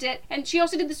loved it. And she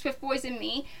also did The Swift Boys and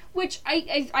Me, which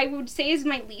I would say is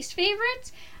my least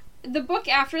favorite. The book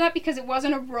after that, because it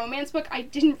wasn't a romance book, I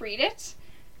didn't read it.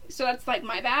 So that's like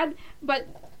my bad. But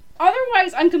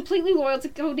otherwise, I'm completely loyal to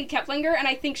Cody Keplinger, and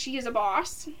I think she is a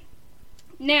boss.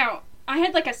 Now, I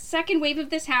had like a second wave of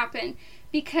this happen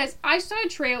because I saw a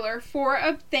trailer for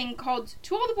a thing called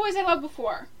To All the Boys I Loved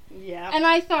Before. Yeah. And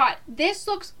I thought, this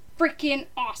looks freaking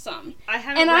awesome. I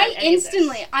haven't read any of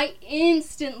this. I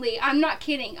instantly, I'm not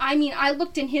kidding. I mean, I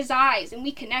looked in his eyes and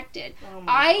we connected. Oh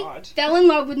my God. I fell in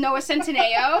love with Noah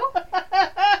Centineo.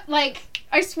 Like,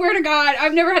 I swear to God,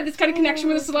 I've never had this kind of connection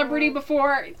with a celebrity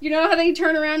before. You know how they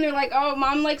turn around and they're like, oh,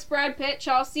 Mom likes Brad Pitt,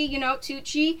 Chelsea,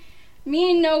 Tucci.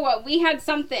 Me and Noah, we had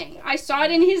something. I saw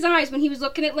it in his eyes when he was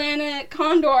looking at Lana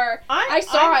Condor. I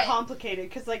saw it. I'm complicated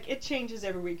because like it changes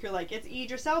every week. You're like, it's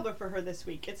Idris Elba for her this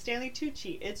week. It's Stanley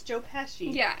Tucci. It's Joe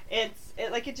Pesci. Yeah.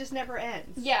 It just never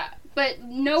ends. Yeah, but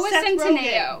Noah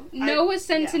Centineo,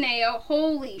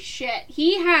 holy shit,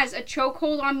 he has a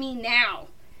chokehold on me now.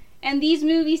 And these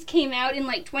movies came out in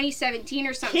like 2017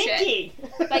 or some Kinky.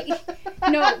 shit. Like,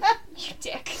 no, you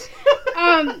dick.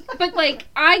 But like,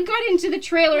 I got into the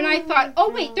trailer and I thought,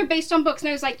 oh wait, they're based on books. And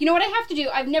I was like, you know what I have to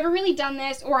do? I've never really done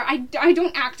this, or I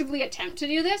don't actively attempt to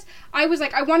do this. I was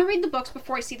like, I want to read the books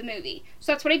before I see the movie.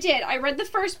 So that's what I did. I read the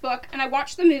first book and I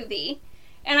watched the movie.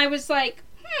 And I was like,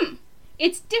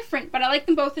 it's different, but I like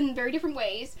them both in very different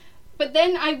ways. But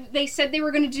then they said they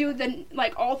were going to do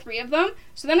all three of them.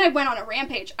 So then I went on a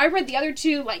rampage. I read the other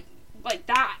two like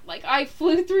that. Like, I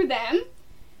flew through them,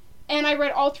 and I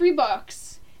read all three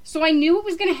books. So I knew it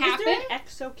was going to happen. Is there an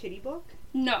Exo Kitty book?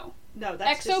 No. No,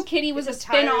 that's Exo Kitty was a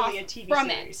spin-off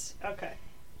from it. Okay.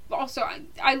 also,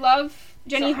 I love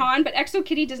Jenny Sorry. Han, but Exo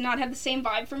Kitty does not have the same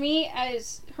vibe for me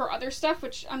as her other stuff,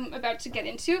 which I'm about to get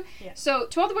into. Yeah. So,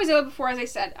 To All the Boys I Loved Before, as I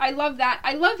said, I love that.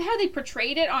 I love how they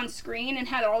portrayed it on screen and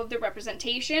had all of the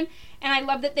representation, and I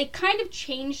love that they kind of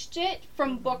changed it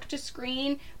from book to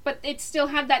screen, but it still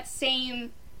had that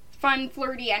same fun,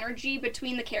 flirty energy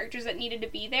between the characters that needed to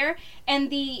be there.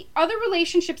 And the other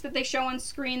relationships that they show on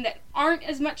screen that aren't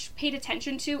as much paid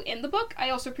attention to in the book, I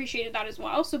also appreciated that as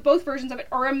well. So both versions of it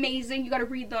are amazing. You gotta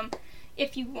read them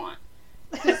if you want.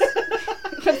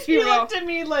 Let's be you real. looked at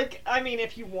me like, I mean,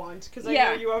 if you want, because I Yeah.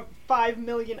 know you have 5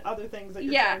 million other things that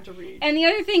you're Yeah. trying to read. And the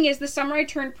other thing is The Summer I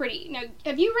Turned Pretty. Now,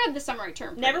 have you read The Summer I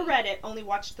Turned Pretty? Never read it, only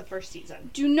watched the first season.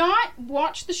 Do not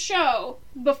watch the show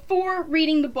before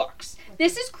reading the books.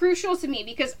 This is crucial to me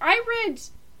because I read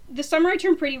The Summer I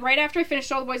Turned Pretty right after I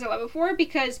finished All the Boys I Loved Before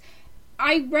because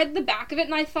I read the back of it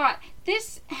and I thought,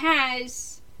 this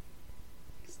has,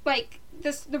 like,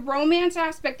 the romance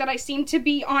aspect that I seem to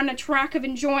be on a track of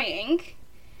enjoying,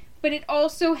 but it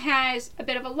also has a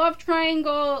bit of a love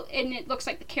triangle, and it looks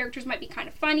like the characters might be kind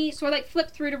of funny, so I, like, flipped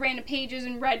through to random pages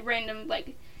and read random,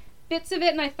 like, bits of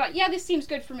it, and I thought, yeah, this seems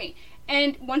good for me.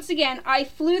 And once again, I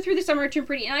flew through The Summer I Turned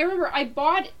Pretty, and I remember I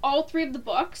bought all 3 of the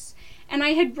books, and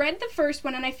I had read the first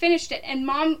one, and I finished it, and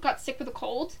Mom got sick with a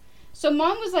cold, so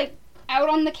Mom was, like, out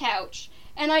on the couch,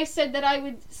 and I said that I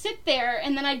would sit there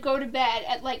and then I'd go to bed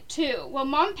at like 2. Well,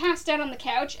 Mom passed out on the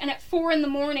couch, and at 4 in the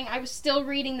morning I was still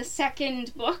reading the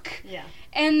second book. Yeah.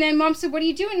 And then Mom said, "What are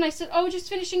you doing?" And I said, "Oh, just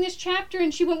finishing this chapter."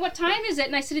 And she went, "What time is it?"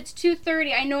 And I said, "It's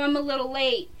 2:30. I know I'm a little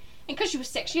late." And because she was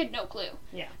sick, she had no clue.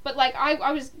 Yeah. But, like,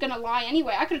 I was gonna lie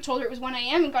anyway. I could have told her it was 1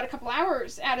 a.m. and got a couple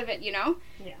hours out of it, you know?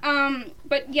 Yeah.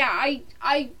 But yeah,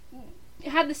 I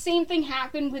had the same thing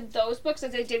happen with those books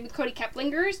as I did with Cody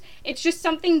Keplinger's. It's just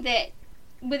something that,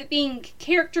 with it being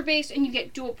character-based and you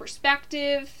get dual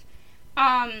perspective,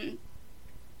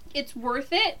 it's worth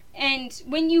it. And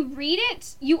when you read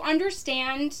it, you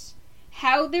understand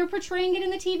how they're portraying it in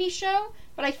the TV show,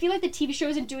 but I feel like the TV show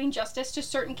isn't doing justice to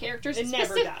certain characters. It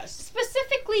never does.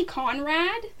 Specifically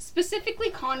Conrad,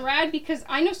 because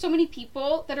I know so many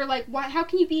people that are like, "Why? How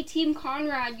can you be Team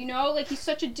Conrad? You know, like, he's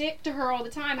such a dick to her all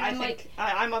the time." And I'm like,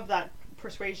 I'm of that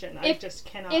persuasion. I just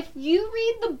cannot. If you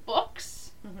read the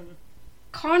books, Mhm.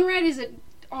 Conrad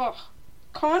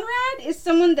is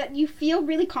someone that you feel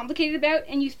really complicated about,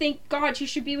 and you think, God, she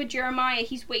should be with Jeremiah.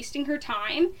 He's wasting her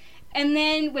time. And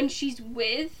then when she's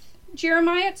with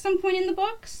Jeremiah at some point in the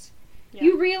books,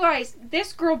 you realize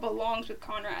this girl belongs with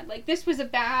Conrad. Like, this was a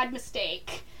bad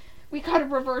mistake. We gotta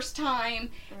reverse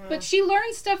time. But she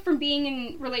learns stuff from being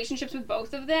in relationships with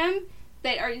both of them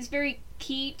that is very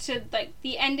key to, like,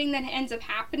 the ending that ends up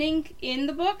happening in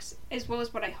the books, as well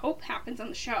as what I hope happens on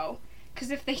the show. Because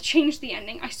if they change the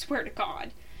ending, I swear to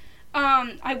God,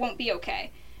 I won't be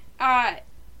okay.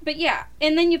 But yeah,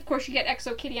 and then of course you get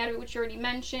Exo Kitty out of it, which you already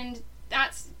mentioned.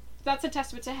 That's a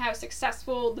testament to how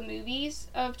successful the movies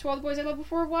of To All the Boys I Loved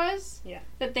Before was. Yeah.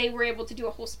 That they were able to do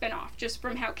a whole spin-off just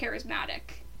from how charismatic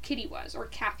Kitty was, or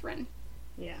Catherine.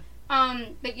 Yeah.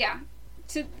 But yeah,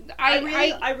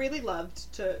 I really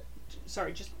loved to All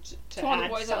the add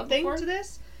Boys I Loved something Before? to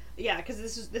this. Yeah, because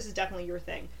this is definitely your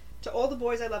thing. To All the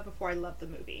Boys I Loved Before, I loved the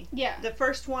movie. Yeah. The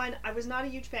first one, I was not a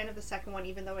huge fan of the second one,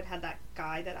 even though it had that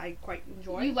guy that I quite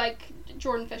enjoyed. You like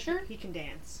Jordan Fisher? He can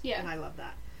dance. Yeah. And I love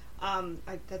that.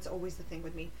 That's always the thing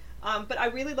with me. But I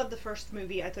really loved the first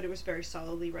movie. I thought it was very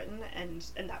solidly written,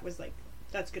 and that was, like,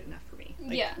 that's good enough for me.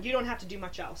 Like, Yeah. You don't have to do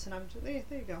much else, and I'm just, there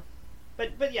you go.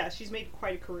 But yeah, she's made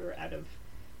quite a career out of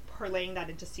parlaying that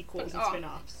into sequels and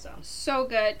spin-offs, So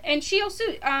good. And she also,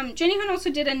 Jenny Han also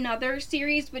did another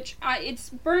series, which, it's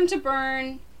Burn to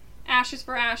Burn, Ashes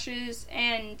for Ashes,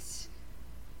 and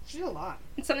she did a lot.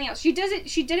 And something else. She did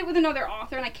it with another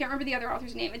author, and I can't remember the other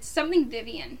author's name. It's something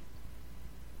Vivian.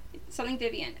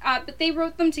 But they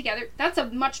wrote them together. That's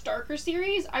a much darker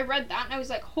series. I read that, and I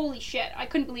was like, holy shit, I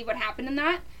couldn't believe what happened in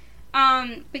that.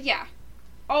 But yeah,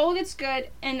 all of it's good,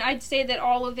 and I'd say that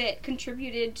all of it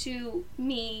contributed to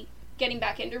me getting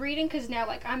back into reading, because now,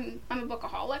 like, I'm a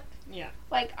bookaholic. Yeah.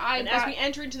 Like, as we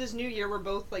enter into this new year, we're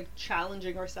both, like,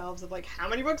 challenging ourselves of, like, how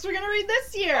many books we're gonna read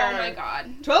this year? Oh my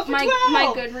god. 12 for 12!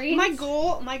 My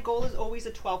Goodreads. My goal is always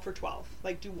a 12 for 12.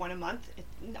 Like, do one a month.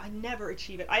 I never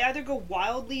achieve it. I either go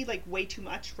wildly, like, way too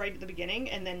much right at the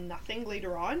beginning, and then nothing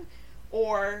later on,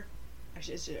 or it's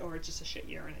just a shit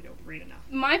year and I don't read enough.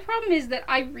 My problem is that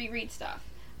I reread stuff.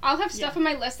 I'll have stuff on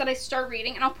my list that I start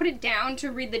reading, and I'll put it down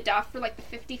to read the Duff for, like, the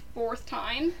 54th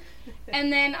time.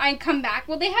 And then I come back.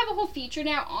 Well, they have a whole feature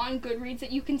now on Goodreads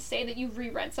that you can say that you've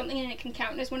reread something and it can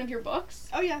count as one of your books.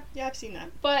 Oh, yeah. Yeah, I've seen that.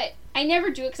 But I never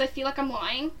do it because I feel like I'm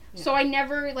lying. Yeah. So I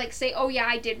never, like, say, oh, yeah,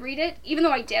 I did read it. Even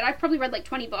though I did. I've probably read, like,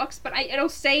 20 books. But it'll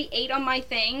say 8 on my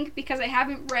thing because I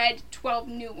haven't read 12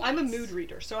 new ones. I'm a mood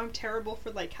reader, so I'm terrible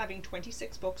for, like, having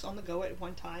 26 books on the go at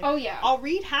one time. Oh, yeah. I'll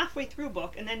read halfway through a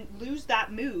book and then lose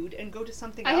that mood and go to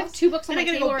something else. I have 2 books on and my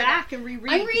I table gotta go right now. back and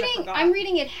reread 'cause I forgot. I'm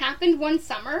reading It Happened One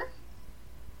Summer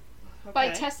by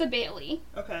Okay. Tessa Bailey.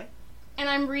 Okay. And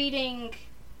I'm reading,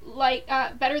 like,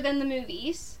 Better Than the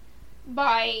Movies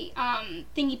by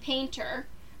Thingy Painter.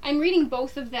 I'm reading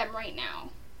both of them right now.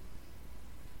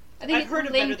 I think I've it's heard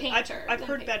of Lynn better. Painter. I've Lynn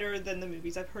heard Painter. Better Than the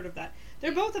Movies. I've heard of that.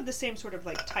 They're both of the same sort of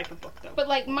like type of book, though. But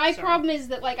like my Sorry. problem is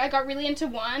that like I got really into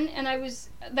one and I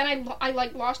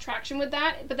like lost traction with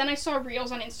that. But then I saw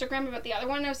reels on Instagram about the other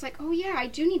one and I was like, oh yeah, I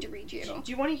do need to read you.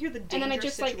 Do you want to hear the then I dangerous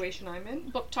just, like, situation I'm in?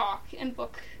 Book Talk and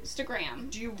Bookstagram.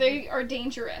 Do you- They are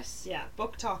dangerous. Yeah,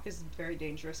 Book Talk is very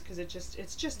dangerous because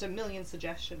it's just a million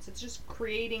suggestions. It's just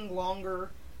creating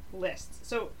longer lists.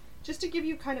 So just to give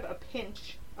you kind of a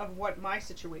pinch of what my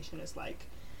situation is like,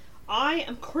 I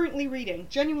am currently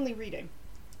genuinely reading,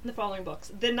 the following books: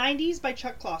 The 90s by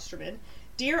Chuck Klosterman,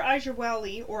 Dear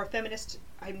Ajarwali, or a Feminist,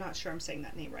 I'm not sure I'm saying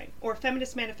that name right, or a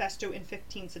Feminist Manifesto in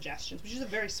 15 Suggestions, which is a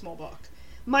very small book.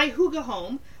 My Hygge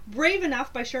Home, Brave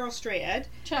Enough by Cheryl Strayed,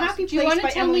 Chelsea, Happy do you Place want by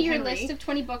to tell Emily me your Henry, list of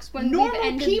 20 books when we've Normal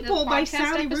ended People the by podcast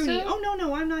Sally Rooney. episode? Oh,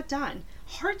 no, I'm not done.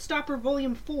 Heartstopper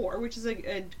Volume 4, which is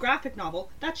a graphic novel.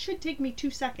 That should take me 2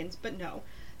 seconds, but no.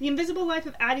 The Invisible Life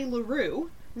of Addie LaRue,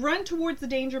 Run Towards the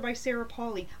Danger by Sarah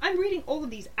Polley. I'm reading all of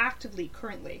these actively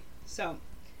currently. So,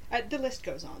 the list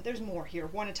goes on. There's more here.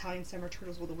 One Italian Summer,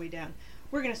 Turtles All the Way Down.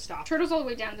 We're going to stop. Turtles All the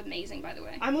Way Down is amazing, by the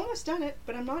way. I'm almost done it,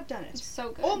 but I'm not done it. It's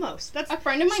so good. Almost. That's A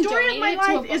friend of mine Story donated of My it to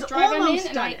a Life book is drive I'm almost in,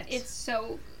 and done it. it's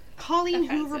so Colleen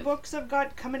offensive. Hoover books I've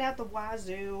got coming out the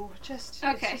wazoo. Just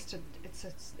Okay. it's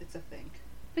a thing.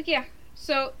 But yeah,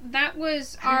 so that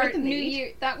was Have you our read The New Maid?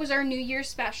 Year. That was our New Year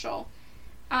special.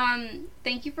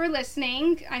 Thank you for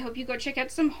listening. I hope you go check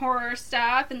out some horror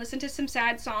stuff and listen to some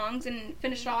sad songs and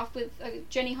finish it off with a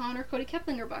Jenny Han or Cody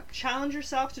Keplinger book. Challenge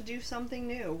yourself to do something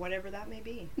new, whatever that may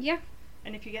be. Yeah.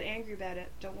 And if you get angry about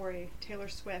it, don't worry. Taylor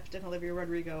Swift and Olivia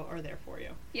Rodrigo are there for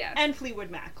you. Yes. And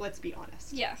Fleetwood Mac, let's be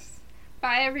honest. Yes.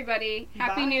 Bye, everybody.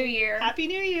 Happy Bye. New Year. Happy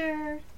New Year!